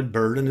is a red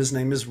bird, and his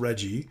name is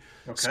Reggie.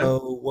 Okay.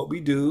 So what we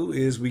do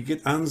is we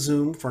get on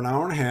Zoom for an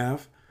hour and a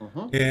half,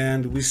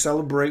 and we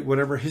celebrate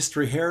whatever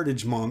History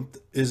Heritage Month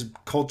is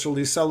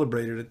culturally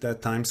celebrated at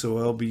that time. So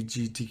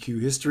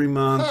LGBTQ History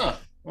Month,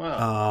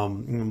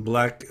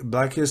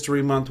 Black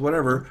History Month,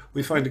 whatever.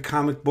 We find a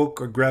comic book,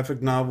 a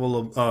graphic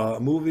novel, a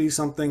movie,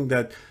 something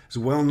that is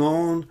well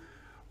known.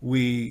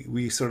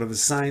 We sort of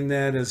assign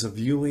that as a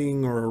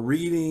viewing or a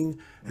reading,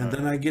 and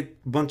then I get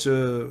a bunch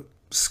of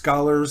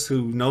scholars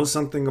who know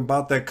something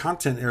about that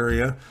content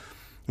area,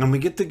 and we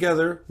get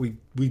together. We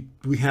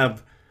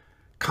have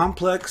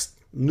complex,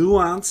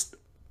 nuanced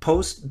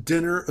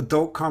post-dinner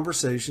adult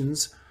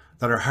conversations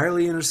that are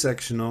highly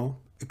intersectional,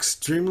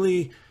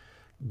 extremely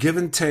give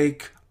and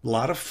take, a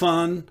lot of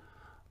fun,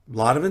 a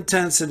lot of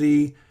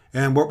intensity,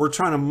 and what we're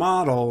trying to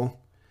model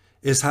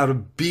is how to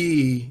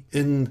be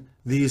in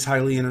these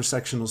highly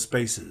intersectional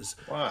spaces.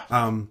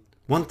 Wow.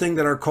 One thing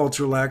that our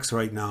culture lacks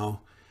right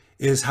now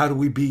is how do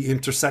we be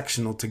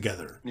intersectional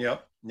together?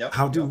 Yep. Yep.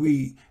 How do Yep.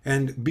 we,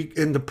 and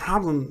the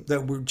problem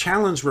that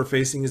challenge we're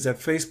facing is that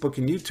Facebook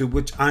and YouTube,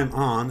 which I'm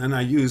on and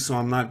I use, so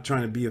I'm not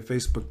trying to be a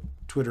Facebook,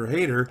 Twitter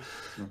hater.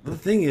 The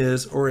thing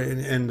is,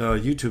 and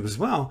YouTube as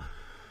well,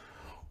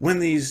 when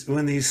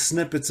these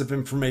snippets of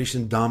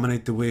information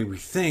dominate the way we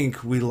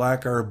think, we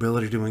lack our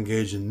ability to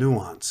engage in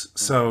nuance.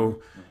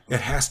 So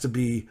it has to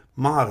be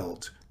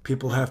modeled.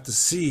 People have to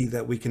see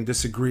that we can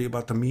disagree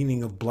about the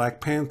meaning of Black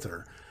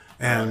Panther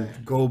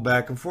and go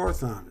back and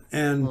forth on it.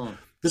 And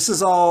this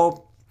is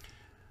all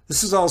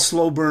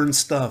slow burn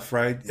stuff,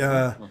 right?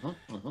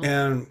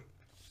 And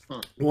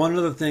one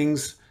of the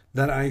things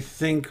that I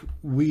think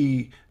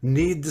we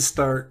need to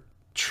start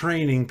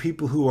training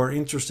people who are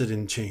interested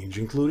in change,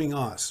 including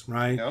us,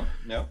 right?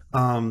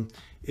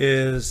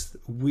 Is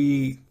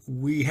we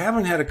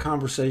haven't had a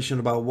conversation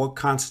about what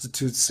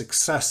constitutes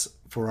success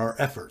for our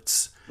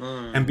efforts.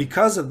 And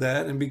because of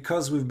that, and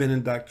because we've been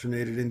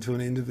indoctrinated into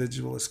an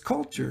individualist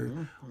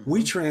culture,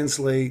 we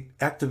translate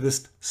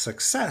activist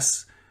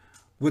success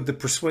with the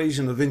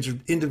persuasion of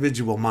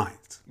individual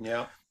minds.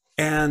 Yeah.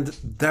 And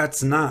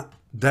that's a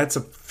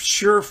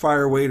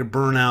surefire way to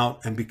burn out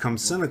and become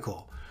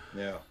cynical.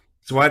 Yeah.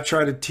 So I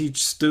try to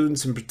teach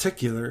students in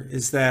particular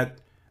is that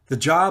the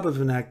job of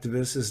an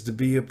activist is to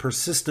be a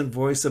persistent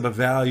voice of a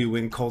value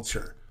in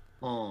culture.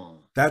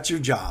 That's your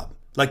job.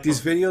 Like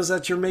these videos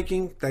that you're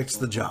making, that's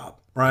the job,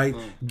 right?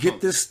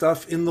 Get this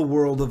stuff in the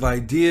world of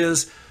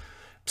ideas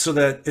so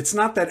that it's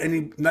not that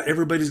not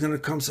everybody's going to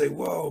come say,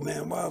 whoa,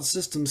 man, Wild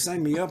Systems,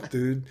 sign me up,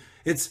 dude.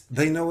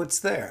 They know it's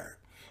there.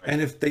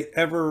 And if they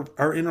ever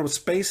are in a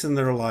space in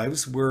their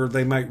lives where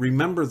they might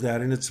remember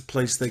that and it's a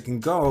place they can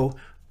go,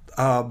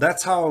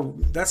 that's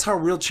how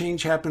real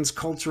change happens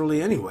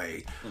culturally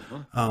anyway.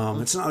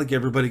 It's not like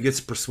everybody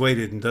gets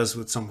persuaded and does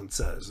what someone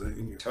says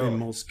in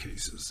most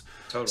cases.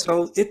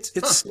 So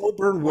it's slow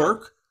burn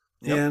work.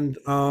 And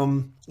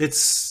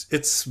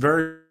it's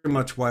very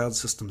much Wild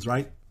Systems,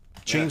 right?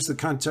 Change the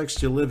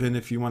context you live in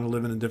if you want to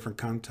live in a different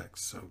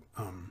context. So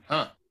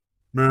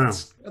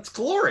that's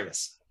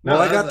glorious. Well,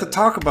 I got to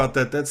talk about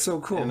that. That's so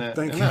cool.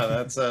 Thank you. No,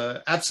 that's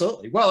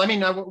absolutely. Well, I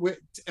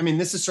mean,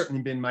 this has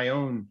certainly been my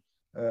own.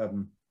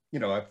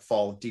 I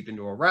fall deep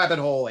into a rabbit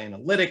hole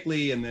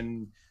analytically, and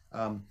then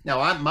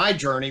my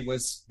journey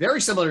was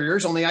very similar to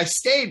yours. Only I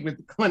stayed with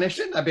the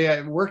clinician. I mean,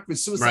 I worked with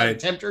suicide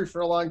attempters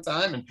for a long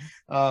time, and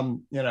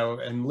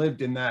and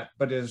lived in that.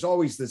 But there's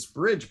always this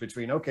bridge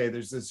between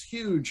there's this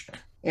huge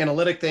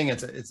analytic thing.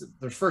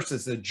 There's first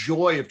is the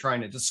joy of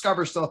trying to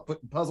discover stuff,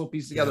 putting puzzle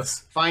pieces together,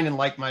 finding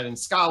like-minded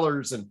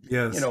scholars, and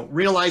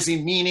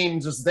realizing meaning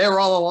just there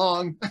all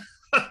along.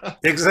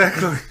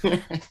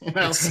 Exactly.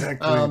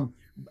 Exactly.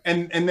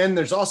 And then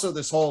there's also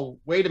this whole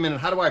wait a minute,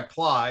 how do I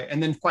apply?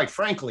 And then quite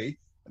frankly,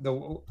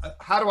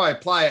 how do I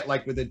apply it?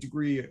 Like with a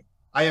degree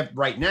I have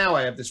right now,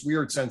 I have this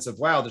weird sense of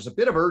wow, there's a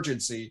bit of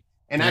urgency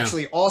and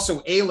actually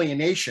also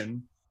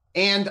alienation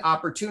and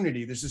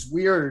opportunity. There's this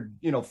weird,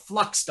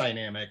 flux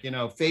dynamic,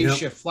 phase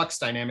shift flux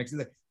dynamics.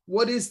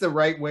 What is the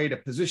right way to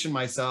position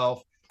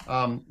myself?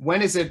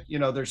 When is it,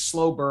 there's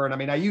slow burn. I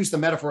mean, I use the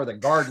metaphor of the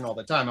garden all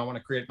the time. I want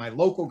to create my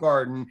local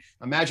garden,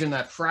 imagine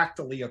that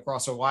fractally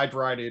across a wide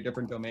variety of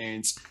different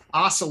domains,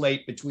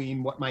 oscillate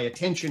between what my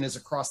attention is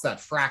across that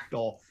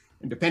fractal.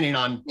 And depending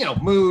on,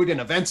 mood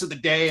and events of the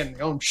day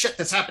and shit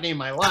that's happening in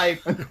my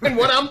life and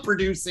what I'm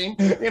producing,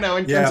 in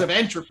terms of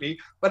entropy.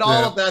 But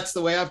all of that's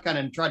the way I've kind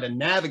of tried to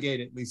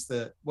navigate at least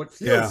what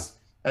feels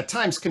at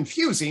times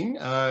confusing,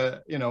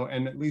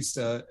 and at least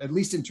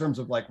in terms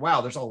of like,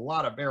 wow, there's a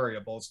lot of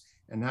variables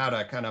and how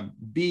to kind of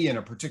be in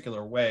a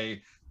particular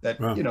way that,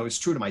 is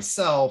true to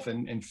myself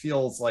and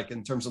feels like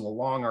in terms of the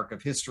long arc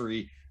of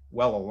history,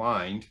 well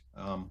aligned.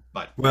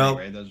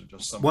 Anyway, those are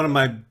just some. One of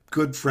my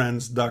good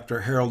friends,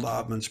 Dr. Harold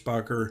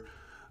Ottmanspacher,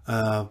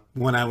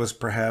 when I was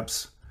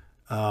perhaps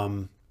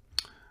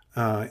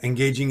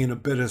engaging in a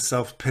bit of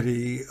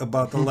self-pity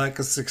about the lack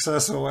of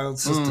success of Wild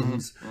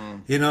Systems,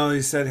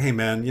 he said, hey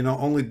man,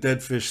 only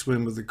dead fish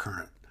swim with the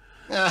current.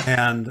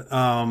 And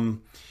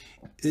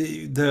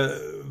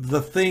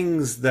the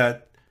things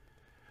that,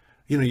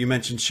 you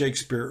mentioned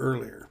Shakespeare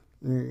earlier.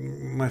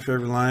 My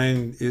favorite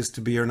line is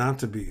to be or not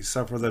to be,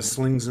 suffer the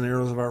slings and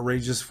arrows of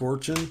outrageous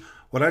fortune.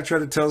 What I try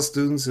to tell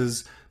students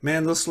is,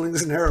 man, those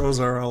slings and arrows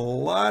are a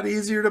lot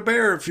easier to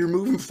bear if you're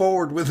moving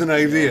forward with an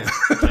idea.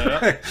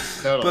 Totally.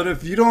 But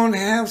if you don't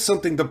have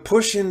something to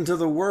push into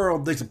the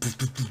world,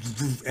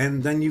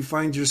 and then you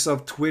find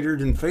yourself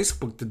Twittered and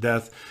Facebook to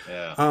death.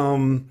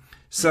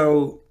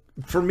 So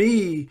for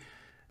me,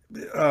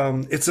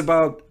 it's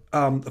about,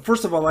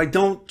 first of all, I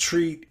don't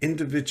treat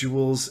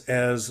individuals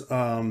as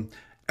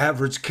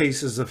average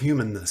cases of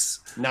humanness.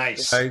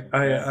 Nice.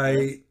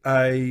 I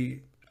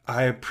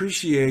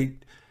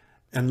appreciate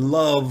and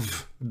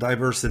love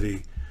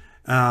diversity,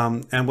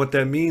 and what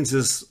that means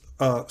is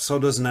so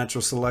does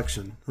natural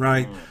selection,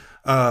 right?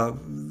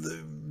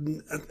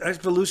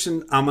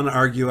 evolution, I'm going to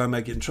argue, I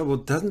might get in trouble,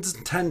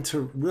 doesn't tend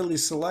to really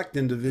select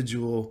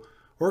individual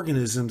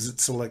organisms. It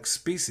selects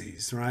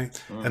species,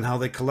 right? And how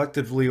they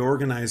collectively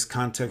organize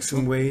contexts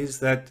in ways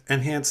that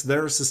enhance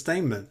their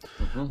sustainment.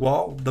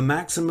 Well, the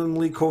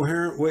maximally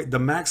coherent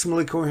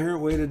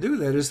way to do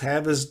that is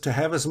to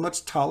have as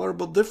much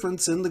tolerable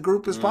difference in the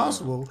group as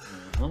possible,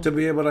 to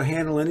be able to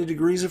handle any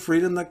degrees of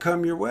freedom that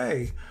come your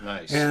way.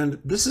 Nice. And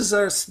this is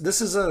a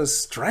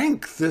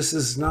strength. This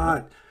is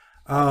not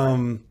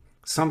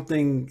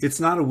something. It's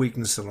not a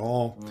weakness at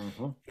all.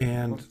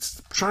 And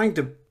it's trying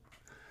to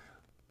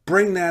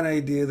bring that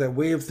idea, that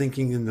way of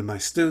thinking, into my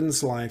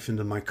students' life,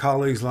 into my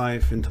colleagues'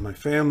 life, into my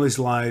family's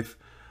life.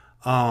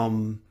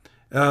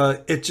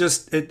 It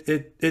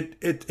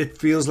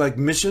feels like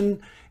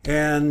mission.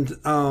 And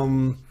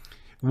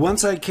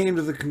once I came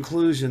to the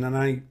conclusion, and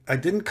I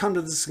didn't come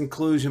to this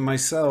conclusion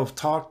myself,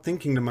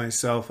 thinking to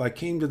myself, I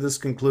came to this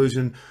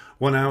conclusion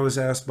when I was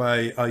asked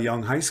by a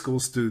young high school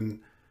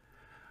student,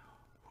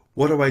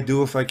 what do I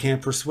do if I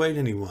can't persuade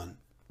anyone?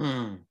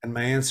 And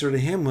my answer to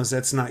him was,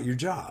 that's not your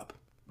job.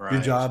 Right.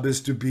 Your job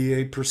is to be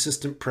a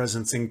persistent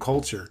presence in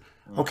culture.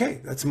 Okay,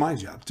 that's my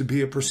job, to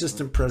be a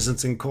persistent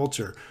presence in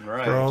culture.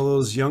 Right. For all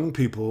those young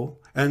people,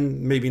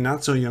 and maybe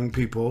not so young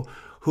people,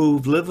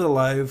 who've lived a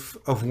life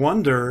of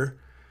wonder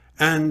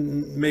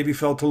and maybe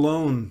felt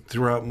alone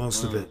throughout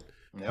most of it.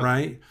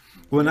 Right?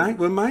 When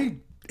my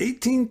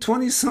 18,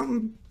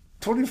 20-something,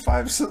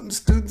 25-something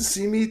students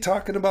see me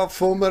talking about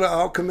Fullmetal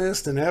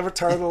Alchemist and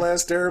Avatar: The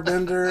Last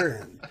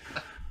Airbender, and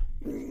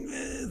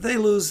they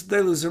lose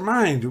their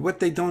mind. What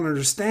they don't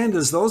understand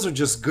is those are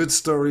just good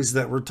stories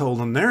that were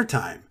told in their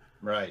time.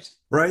 Right.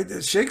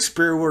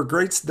 Shakespeare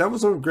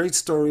those were great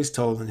stories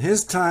told in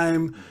his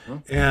time.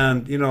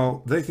 And,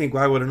 they think,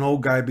 why would an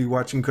old guy be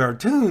watching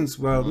cartoons?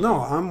 Well,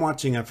 no, I'm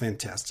watching a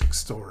fantastic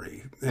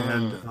story,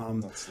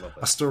 and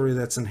a story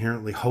that's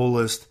inherently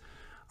holist,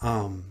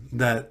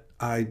 that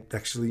I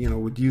actually,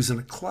 would use in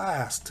a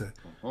class to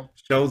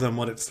show them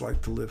what it's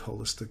like to live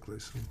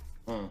holistically.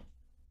 So.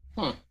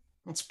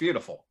 That's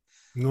beautiful.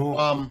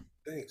 No,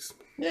 thanks.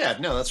 Yeah,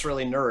 no, that's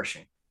really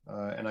nourishing.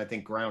 And I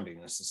think grounding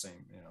is the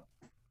same,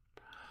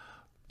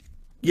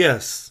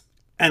 Yes.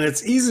 And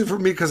it's easy for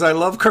me because I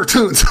love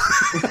cartoons.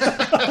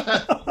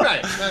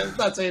 Right. I'm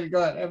not saying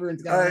go ahead.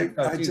 Everyone's got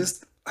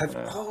cartoons. I've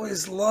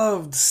always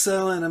loved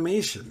cell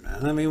animation,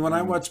 man. I mean, when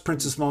I watched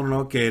Princess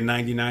Mononoke in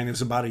 '99, it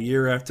was about a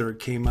year after it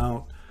came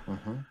out.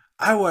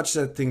 I watched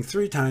that thing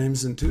 3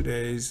 times in 2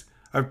 days.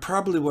 I've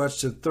probably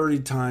watched it 30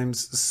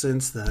 times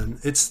since then.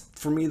 It's,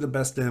 for me, the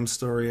best damn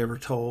story ever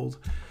told.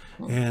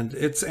 And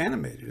it's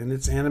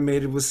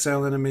animated with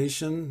cell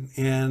animation,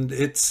 and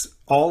it's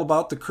all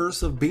about the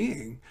curse of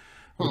being,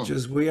 which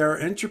is we are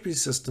entropy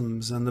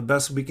systems, and the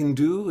best we can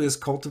do is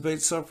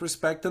cultivate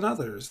self-respect in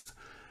others.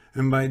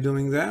 And by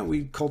doing that,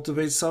 we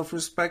cultivate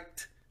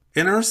self-respect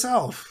in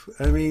ourselves.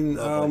 I mean,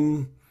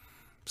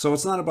 so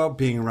it's not about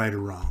being right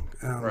or wrong.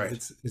 Right.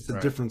 It's a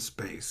different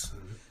space.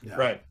 Yeah.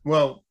 Right.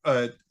 Well,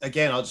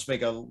 again, I'll just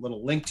make a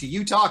little link to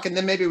UTOK, and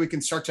then maybe we can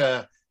start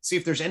to see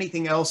if there's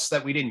anything else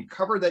that we didn't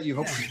cover that you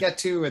hope to get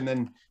to, and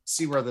then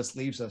see where this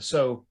leaves us.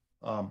 So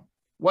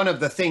one of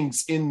the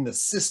things in the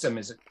system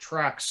is it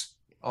tracks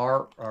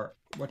our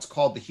what's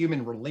called the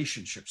human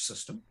relationship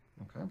system.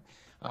 Okay.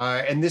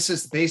 And this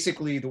is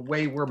basically the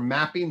way we're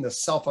mapping the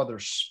self-other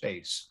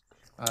space.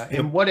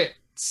 And what it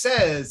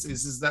says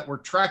is that we're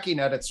tracking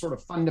at its sort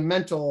of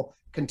fundamental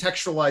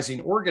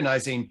contextualizing,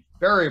 organizing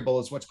variable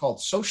is what's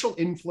called social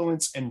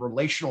influence and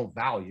relational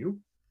value.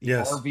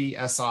 Yes.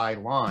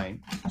 RVSI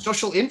line.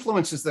 Social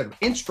influence is the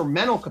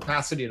instrumental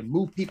capacity to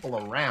move people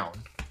around.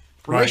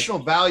 Relational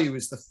value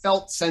is the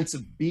felt sense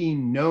of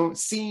being known,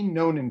 seen,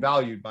 known, and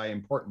valued by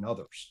important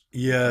others.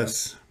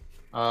 Yes.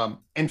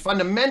 And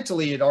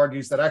fundamentally, it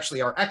argues that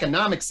actually our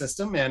economic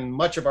system and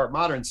much of our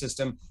modern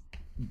system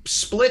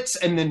splits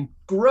and then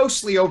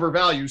grossly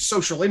overvalues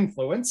social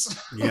influence.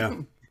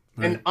 Yeah.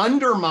 And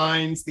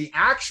undermines the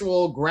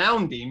actual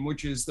grounding,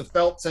 which is the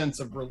felt sense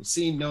of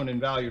seen, known, and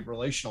valued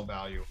relational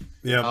value.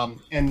 Yeah.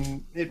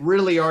 And it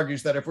really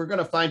argues that if we're going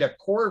to find a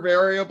core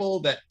variable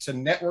that to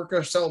network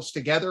ourselves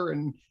together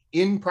and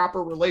in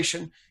proper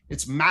relation,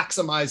 it's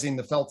maximizing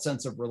the felt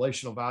sense of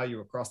relational value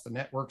across the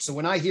network. So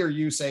when I hear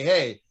you say,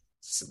 hey,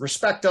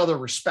 respect other,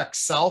 respect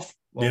self,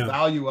 well,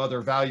 value other,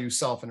 value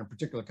self in a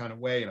particular kind of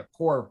way, in a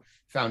core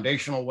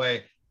foundational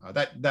way,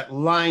 that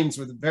lines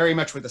with very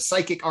much with the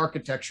psychic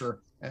architecture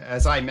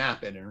as I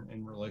map it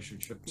in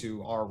relationship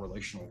to our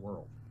relational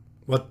world.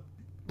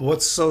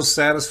 What's so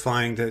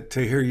satisfying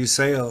to hear you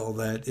say all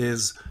that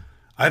is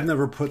I've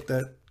never put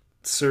that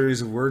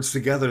series of words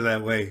together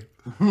that way.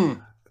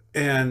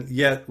 And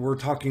yet we're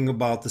talking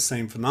about the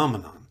same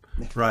phenomenon,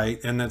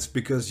 right? And that's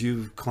because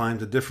you've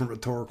climbed a different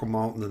rhetorical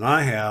mountain than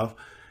I have.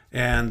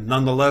 And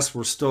nonetheless,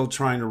 we're still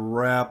trying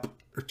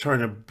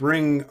to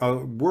bring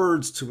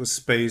words to a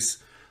space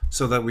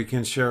so that we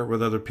can share it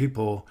with other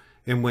people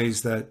in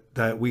ways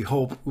that we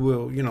hope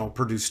will,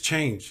 produce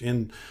change.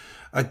 And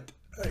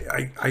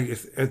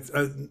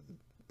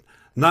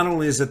not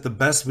only is it the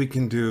best we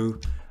can do,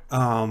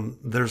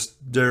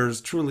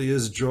 there's truly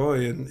is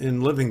joy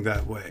in living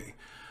that way.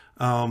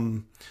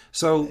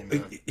 So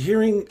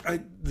hearing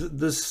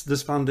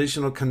this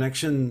foundational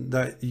connection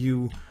that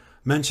you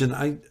mentioned,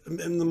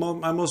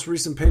 my most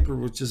recent paper,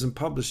 which isn't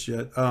published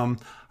yet,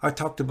 I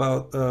talked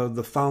about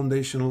the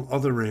foundational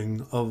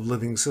othering of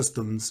living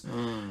systems.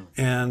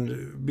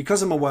 And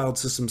because I'm a wild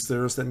systems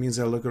theorist, that means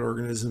I look at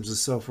organisms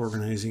as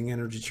self-organizing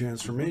energy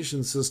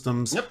transformation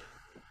systems. Yep.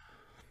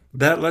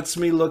 That lets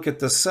me look at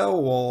the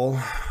cell wall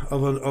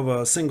of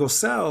a single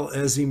cell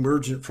as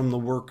emergent from the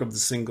work of the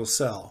single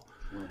cell.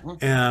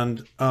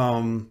 And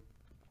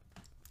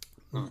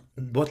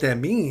what that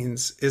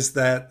means is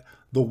that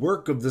the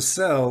work of the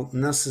cell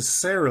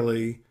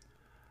necessarily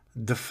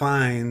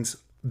defines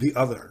the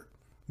other.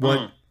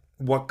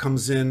 What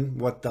comes in,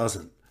 what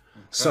doesn't.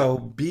 So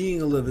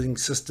being a living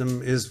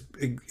system is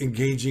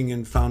engaging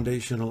in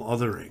foundational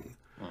othering,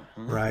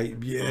 right?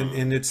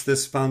 And it's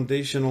this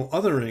foundational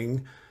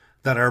othering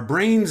that our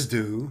brains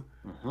do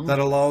that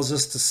allows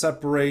us to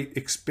separate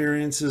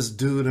experiences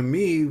due to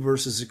me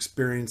versus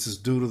experiences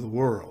due to the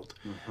world.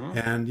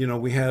 And,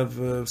 we have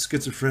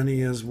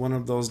schizophrenia as one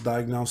of those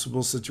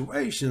diagnosable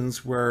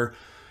situations where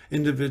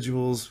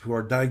individuals who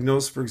are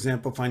diagnosed, for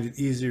example, find it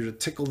easier to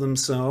tickle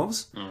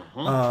themselves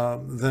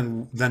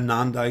than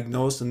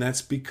non-diagnosed. And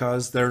that's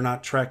because they're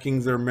not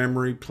tracking their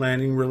memory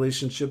planning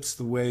relationships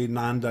the way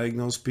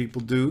non-diagnosed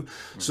people do.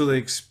 So they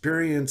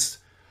experience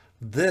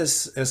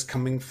this as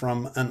coming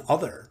from an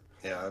other.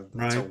 Yeah,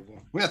 right.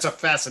 That's a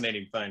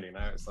fascinating finding.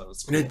 I always thought it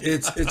was cool.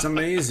 It's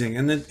amazing,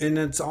 and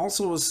it's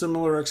also a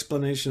similar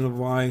explanation of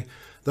why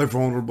they're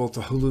vulnerable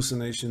to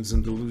hallucinations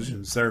and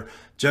delusions. They're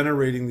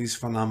generating these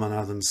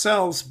phenomena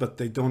themselves, but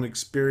they don't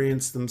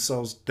experience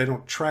themselves. They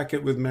don't track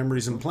it with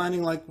memories and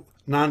planning like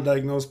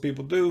non-diagnosed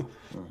people do.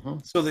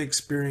 So they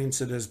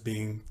experience it as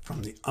being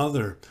from the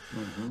other.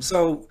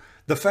 So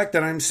the fact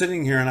that I'm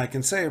sitting here and I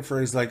can say a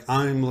phrase like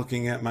 "I'm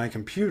looking at my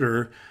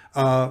computer"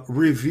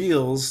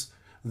 reveals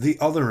the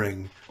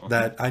othering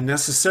that I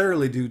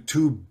necessarily do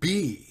to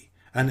be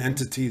an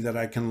entity that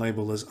I can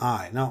label as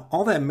I. Now,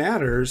 all that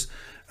matters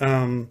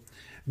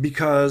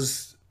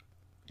because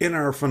in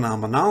our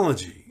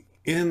phenomenology,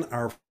 in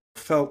our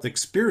felt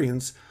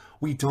experience,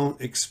 we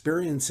don't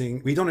experience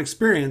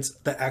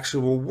the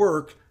actual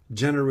work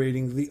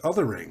generating the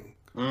othering.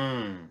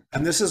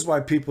 And this is why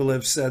people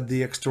have said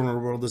the external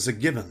world is a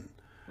given,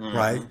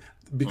 right?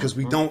 Because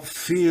we don't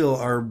feel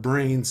our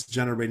brains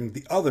generating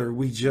the other,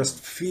 we just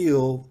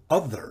feel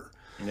other.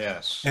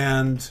 Yes.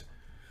 And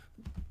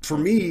for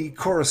me,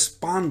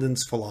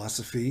 correspondence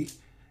philosophy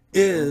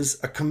is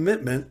a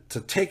commitment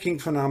to taking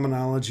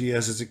phenomenology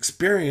as it's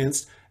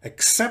experienced,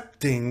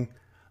 accepting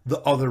the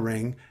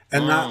othering,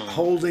 and not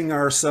holding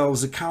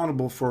ourselves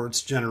accountable for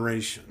its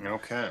generation.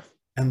 Okay.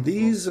 And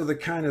these are the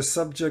kind of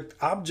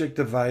subject-object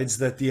divides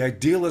that the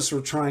idealists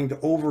were trying to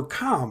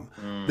overcome.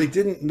 They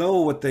didn't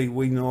know what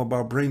we know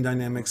about brain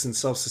dynamics and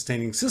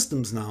self-sustaining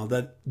systems now,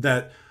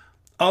 that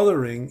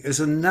othering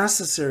is a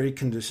necessary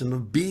condition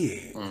of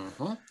being.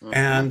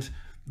 And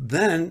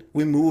then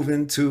we move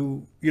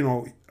into,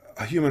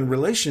 human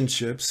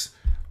relationships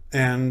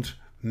and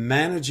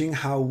managing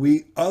how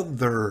we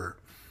other,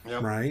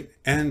 right?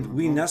 And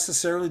we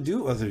necessarily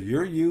do other.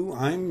 You're you,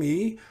 I'm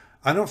me.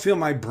 I don't feel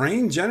my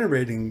brain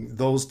generating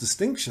those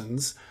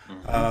distinctions,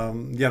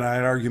 yet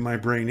I'd argue my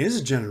brain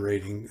is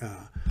generating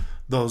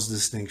those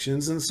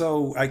distinctions. And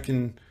so I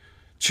can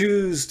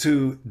choose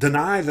to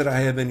deny that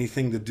I have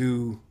anything to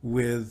do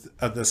with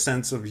the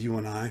sense of you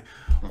and I,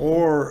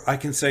 or I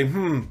can say,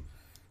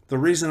 the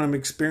reason I'm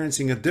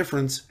experiencing a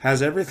difference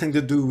has everything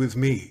to do with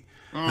me.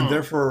 And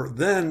therefore,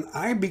 then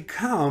I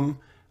become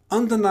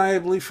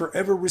undeniably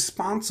forever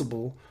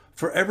responsible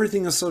for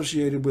everything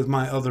associated with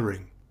my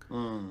othering.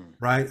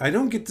 Right? I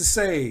don't get to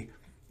say,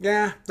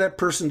 yeah, that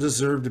person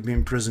deserved to be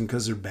in prison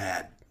because they're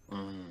bad.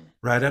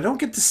 Right? I don't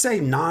get to say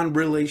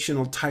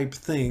non-relational type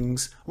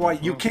things. Well,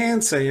 you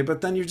can say it,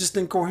 but then you're just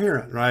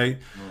incoherent, right?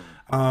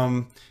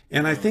 And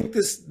I think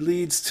this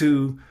leads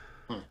to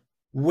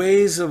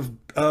ways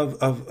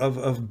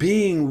of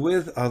being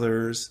with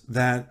others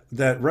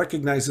that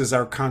recognizes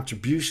our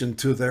contribution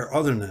to their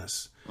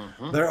otherness.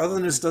 Their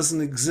otherness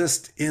doesn't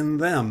exist in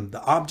them.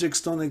 The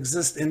objects don't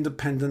exist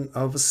independent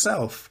of a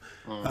self.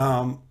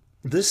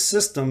 This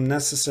system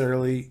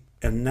necessarily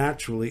and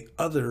naturally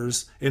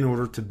others in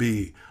order to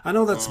be. I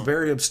know that's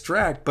very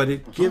abstract, but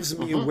it gives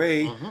me a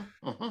way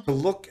to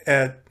look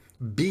at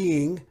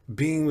being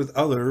with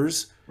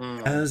others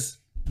as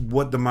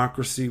what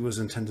democracy was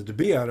intended to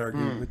be, I'd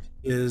argue, which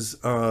is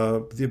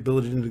the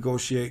ability to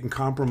negotiate and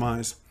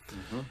compromise,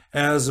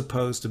 as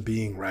opposed to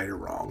being right or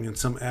wrong in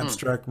some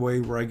abstract way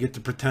where I get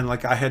to pretend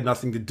like I had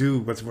nothing to do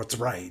with what's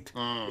right.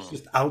 It's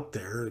just out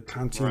there, a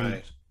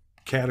continuing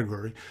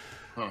category.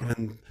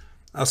 And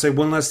I'll say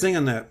one last thing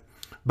on that.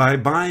 By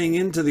buying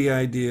into the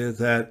idea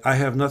that I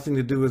have nothing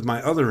to do with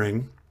my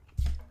othering,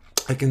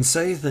 I can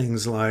say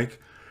things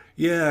like,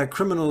 yeah,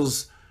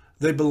 criminals,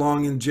 they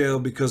belong in jail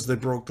because they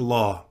broke the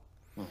law.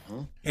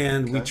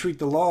 And we treat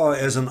the law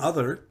as an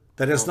other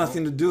that has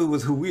nothing to do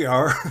with who we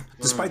are,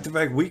 despite the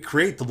fact we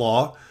create the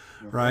law.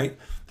 right?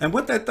 And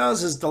what that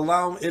does is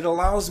it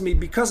allows me,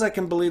 because I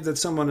can believe that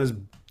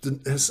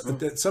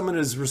that someone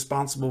is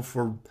responsible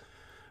for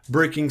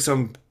breaking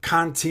some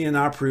Kantian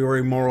a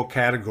priori moral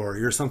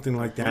category or something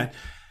like that.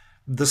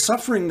 The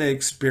suffering they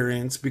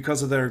experience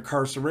because of their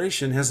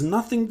incarceration has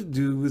nothing to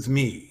do with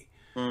me.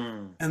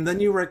 And then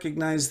you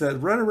recognize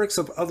that rhetorics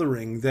of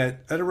othering,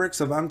 that rhetorics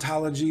of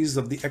ontologies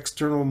of the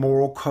external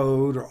moral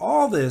code, or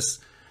all this,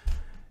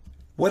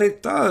 what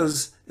it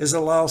does is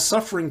allow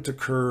suffering to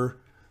occur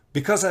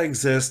because I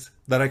exist,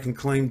 that I can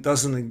claim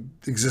doesn't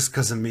exist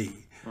because of me,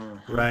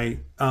 right?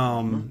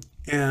 And,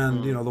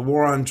 the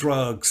war on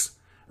drugs,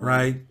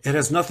 right? It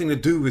has nothing to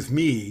do with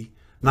me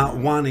not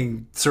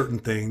wanting certain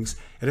things.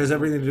 It has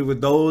everything to do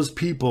with those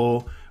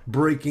people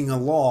breaking a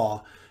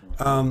law.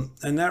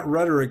 And that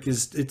rhetoric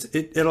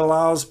it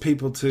allows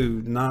people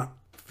to not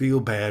feel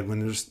bad when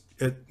they're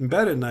in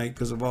bed at night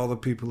because of all the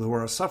people who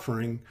are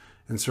suffering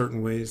in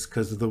certain ways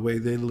because of the way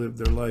they live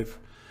their life.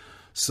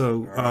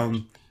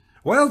 So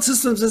Wild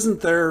Systems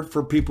isn't there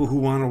for people who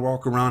want to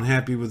walk around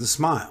happy with a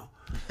smile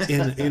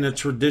in a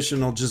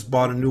traditional just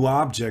bought a new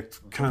object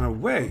kind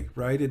of way,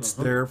 right? It's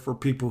there for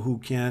people who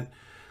can't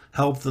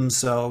help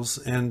themselves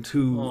and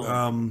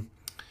who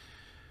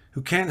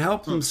can't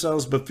help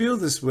themselves but feel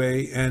this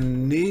way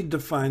and need to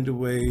find a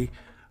way.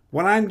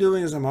 What I'm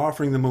doing is I'm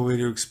offering them a way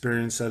to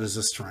experience that as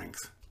a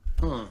strength.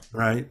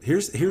 Right?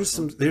 Here's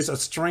a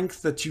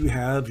strength that you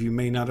have. You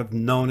may not have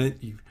known it.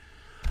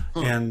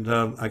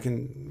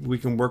 And we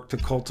can work to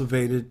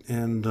cultivate it.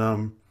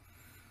 And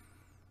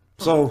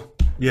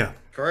yeah.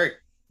 Great.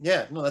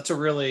 Yeah, no, that's a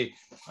really,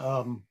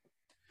 the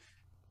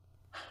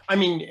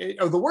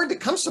word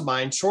that comes to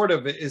mind sort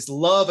of is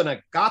love in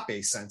a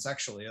agape sense,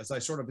 actually, as I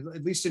sort of,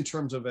 at least in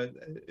terms of it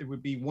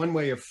would be one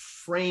way of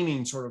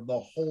framing sort of the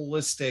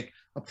holistic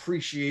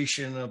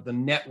appreciation of the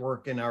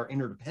network and our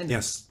interdependence.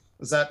 Yes.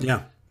 Is that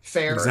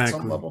fair at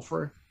some level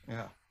for?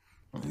 Yeah.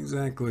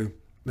 Exactly.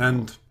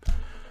 And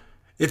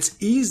it's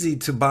easy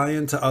to buy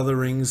into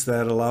otherings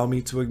that allow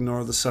me to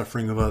ignore the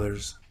suffering of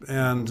others.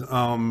 And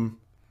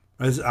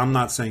I'm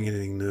not saying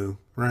anything new,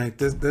 right?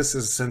 This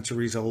is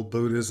centuries old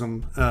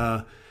Buddhism.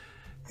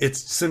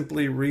 It's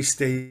simply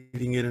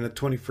restating it in a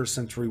 21st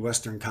century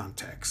Western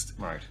context.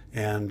 Right.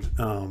 And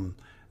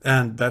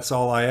that's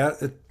all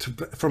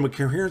from a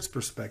coherence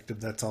perspective,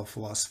 that's all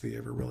philosophy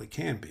ever really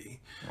can be.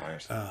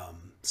 Right.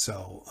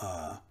 So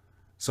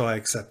I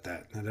accept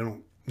that. And I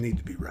don't need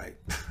to be right.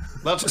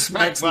 Just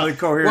maximally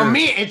coherent. Well,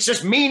 it's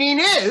just meaning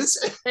is,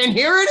 and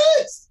here it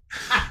is.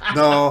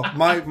 No,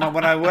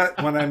 when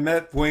I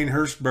met Wayne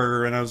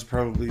Hirschberger and I was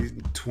probably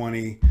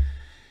 20,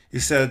 he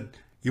said,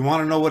 "You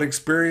want to know what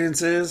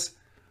experience is?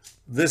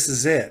 This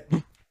is it."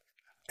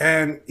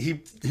 And he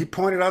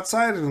pointed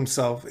outside of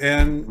himself,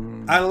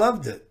 and I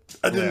loved it.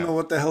 I didn't know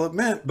what the hell it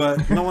meant,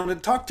 but no one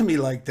had talked to me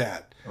like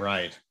that.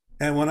 Right.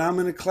 And when I'm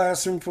in a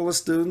classroom full of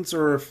students,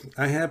 or if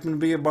I happen to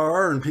be at a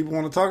bar and people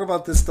want to talk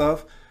about this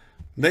stuff,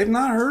 they've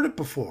not heard it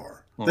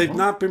before. They've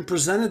not been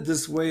presented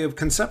this way of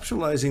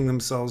conceptualizing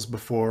themselves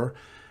before.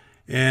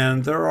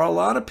 And there are a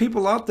lot of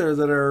people out there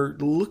that are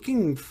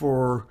looking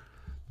for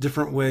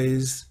different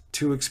ways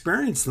to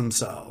experience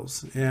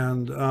themselves.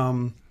 And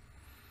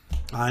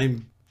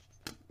I'm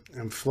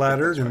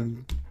flattered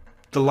and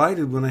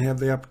delighted when I have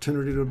the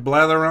opportunity to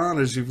blather on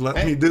as you've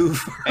let me do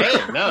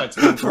it's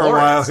been for a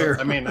while here.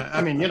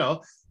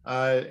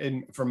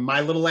 And from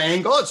my little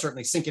angle, it's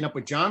certainly syncing up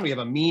with John. We have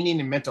a meaning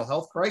and mental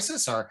health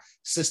crisis. Our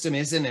system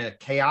is in a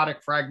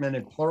chaotic,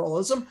 fragmented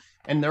pluralism.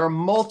 And there are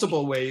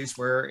multiple ways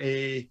where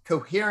a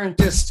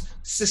coherentist,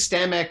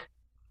 systemic,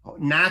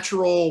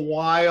 natural,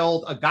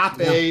 wild,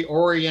 agape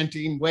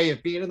orienting way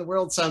of being in the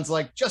world sounds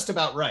like just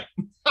about right.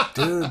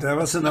 Dude, that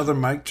was another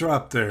mic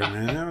drop there,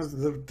 man. That was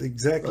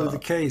exactly the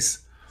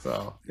case.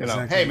 So,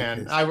 exactly hey,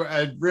 man,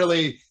 I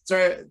really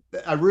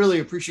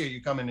appreciate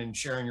you coming and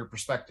sharing your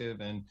perspective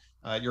and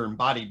your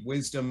embodied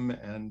wisdom.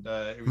 And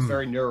it was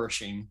very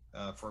nourishing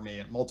for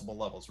me at multiple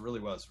levels. It really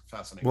was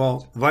fascinating.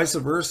 Well, vice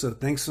versa.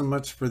 Thanks so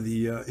much for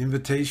the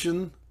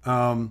invitation.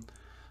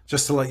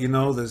 Just to let you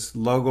know, this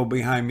logo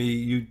behind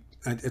me,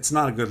 it's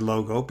not a good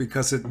logo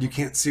because you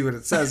can't see what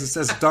it says. It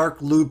says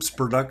Dark Loops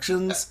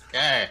Productions.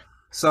 Okay.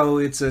 So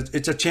it's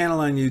a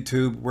channel on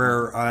YouTube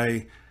where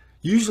I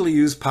usually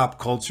use pop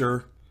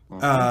culture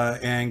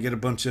and get a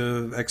bunch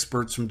of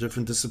experts from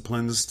different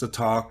disciplines to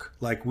talk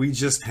like we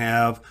just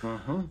have,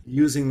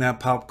 using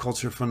that pop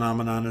culture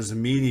phenomenon as a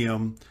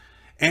medium.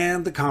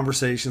 And the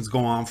conversations go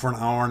on for an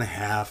hour and a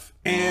half.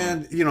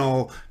 And,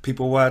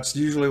 people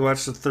usually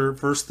watch the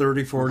first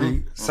 30,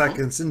 40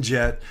 seconds and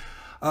jet.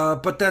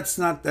 But that's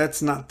not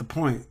the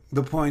point.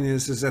 The point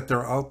is that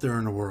they're out there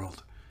in the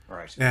world.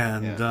 Right.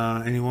 And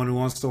anyone who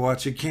wants to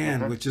watch it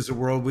can, which is a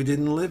world we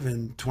didn't live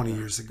in 20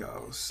 years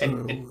ago. So,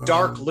 and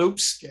Dark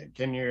Loops,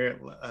 can you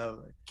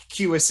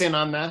cue us in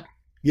on that?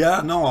 Yeah,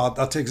 no, I'll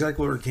tell you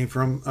exactly where it came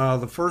from.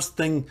 The first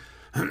thing,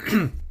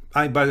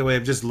 by the way,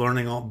 I'm just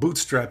learning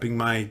bootstrapping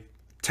my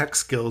tech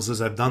skills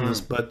as I've done this.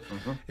 But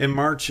in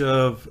March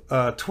of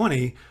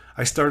 20,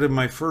 I started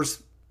my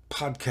first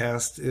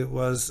podcast. It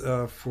was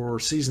for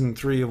season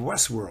 3 of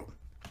Westworld.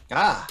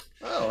 Ah,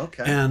 oh,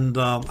 okay. And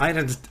I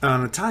had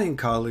an Italian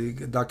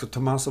colleague, Dr.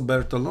 Tommaso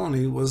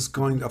Bertoloni, was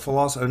going, a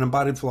philosopher, an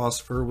embodied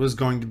philosopher, was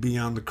going to be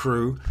on the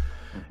crew.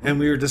 And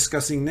we were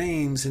discussing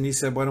names, and he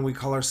said, why don't we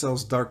call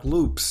ourselves Dark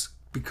Loops?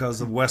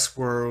 Because of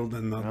Westworld,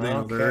 and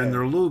they're in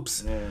their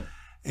loops. Yeah.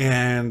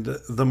 And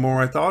the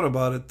more I thought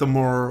about it, the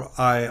more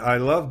I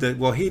loved it.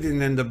 Well, he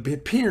didn't end up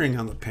appearing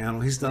on the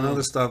panel. He's done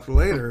other stuff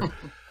later.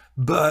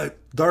 But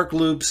Dark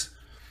Loops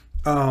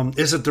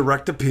is a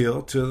direct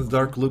appeal to the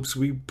dark loops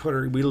we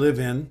live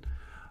in.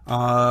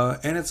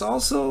 And it's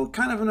also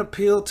kind of an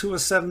appeal to a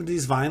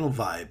 70s vinyl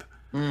vibe.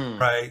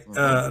 Right.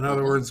 In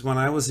other words, when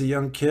I was a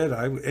young kid,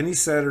 any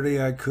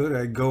Saturday I'd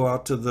go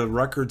out to the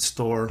record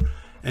store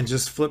and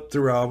just flip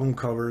through album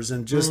covers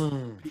and just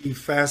be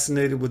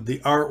fascinated with the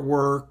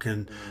artwork,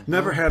 and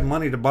never had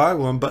money to buy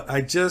one, but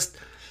I just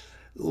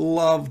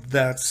loved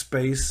that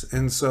space.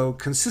 And so,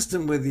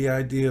 consistent with the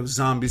idea of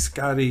Zombie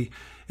Scotty,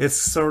 it's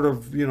sort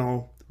of,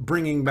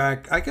 bringing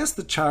back, I guess,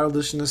 the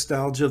childish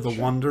nostalgia, the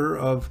wonder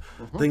of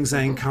things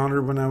I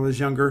encountered when I was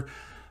younger,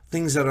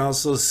 things that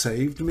also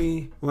saved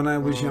me when I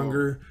was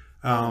younger.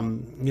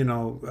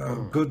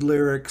 Good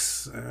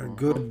lyrics,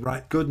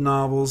 good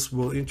novels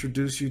will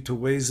introduce you to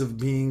ways of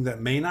being that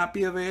may not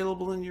be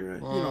available in your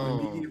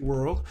immediate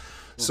world.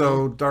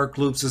 So Dark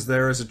Loops is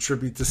there as a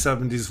tribute to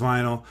 70s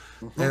vinyl,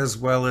 as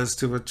well as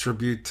to a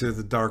tribute to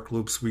the dark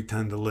loops we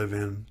tend to live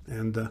in.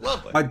 And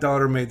my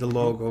daughter made the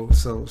logo,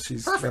 so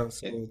she's so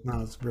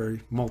now it's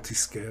very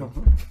multi-scale.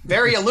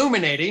 Very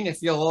illuminating,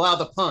 if you'll allow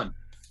the pun.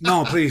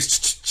 No,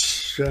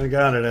 please. I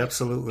got it.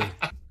 Absolutely.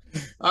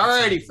 All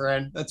righty,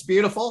 friend. That's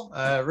beautiful.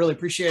 Really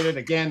appreciate it.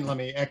 Again, let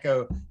me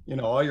echo,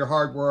 all your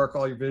hard work,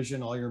 all your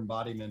vision, all your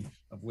embodiment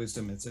of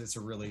wisdom. It's a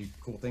really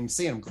cool thing to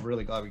see. I'm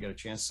really glad we got a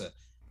chance to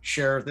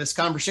share this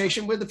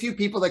conversation with a few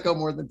people that go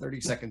more than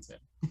 30 seconds in.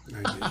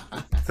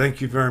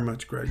 Thank you very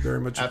much, Greg. Very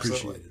much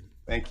appreciated.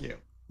 Thank you.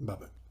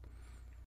 Bye-bye.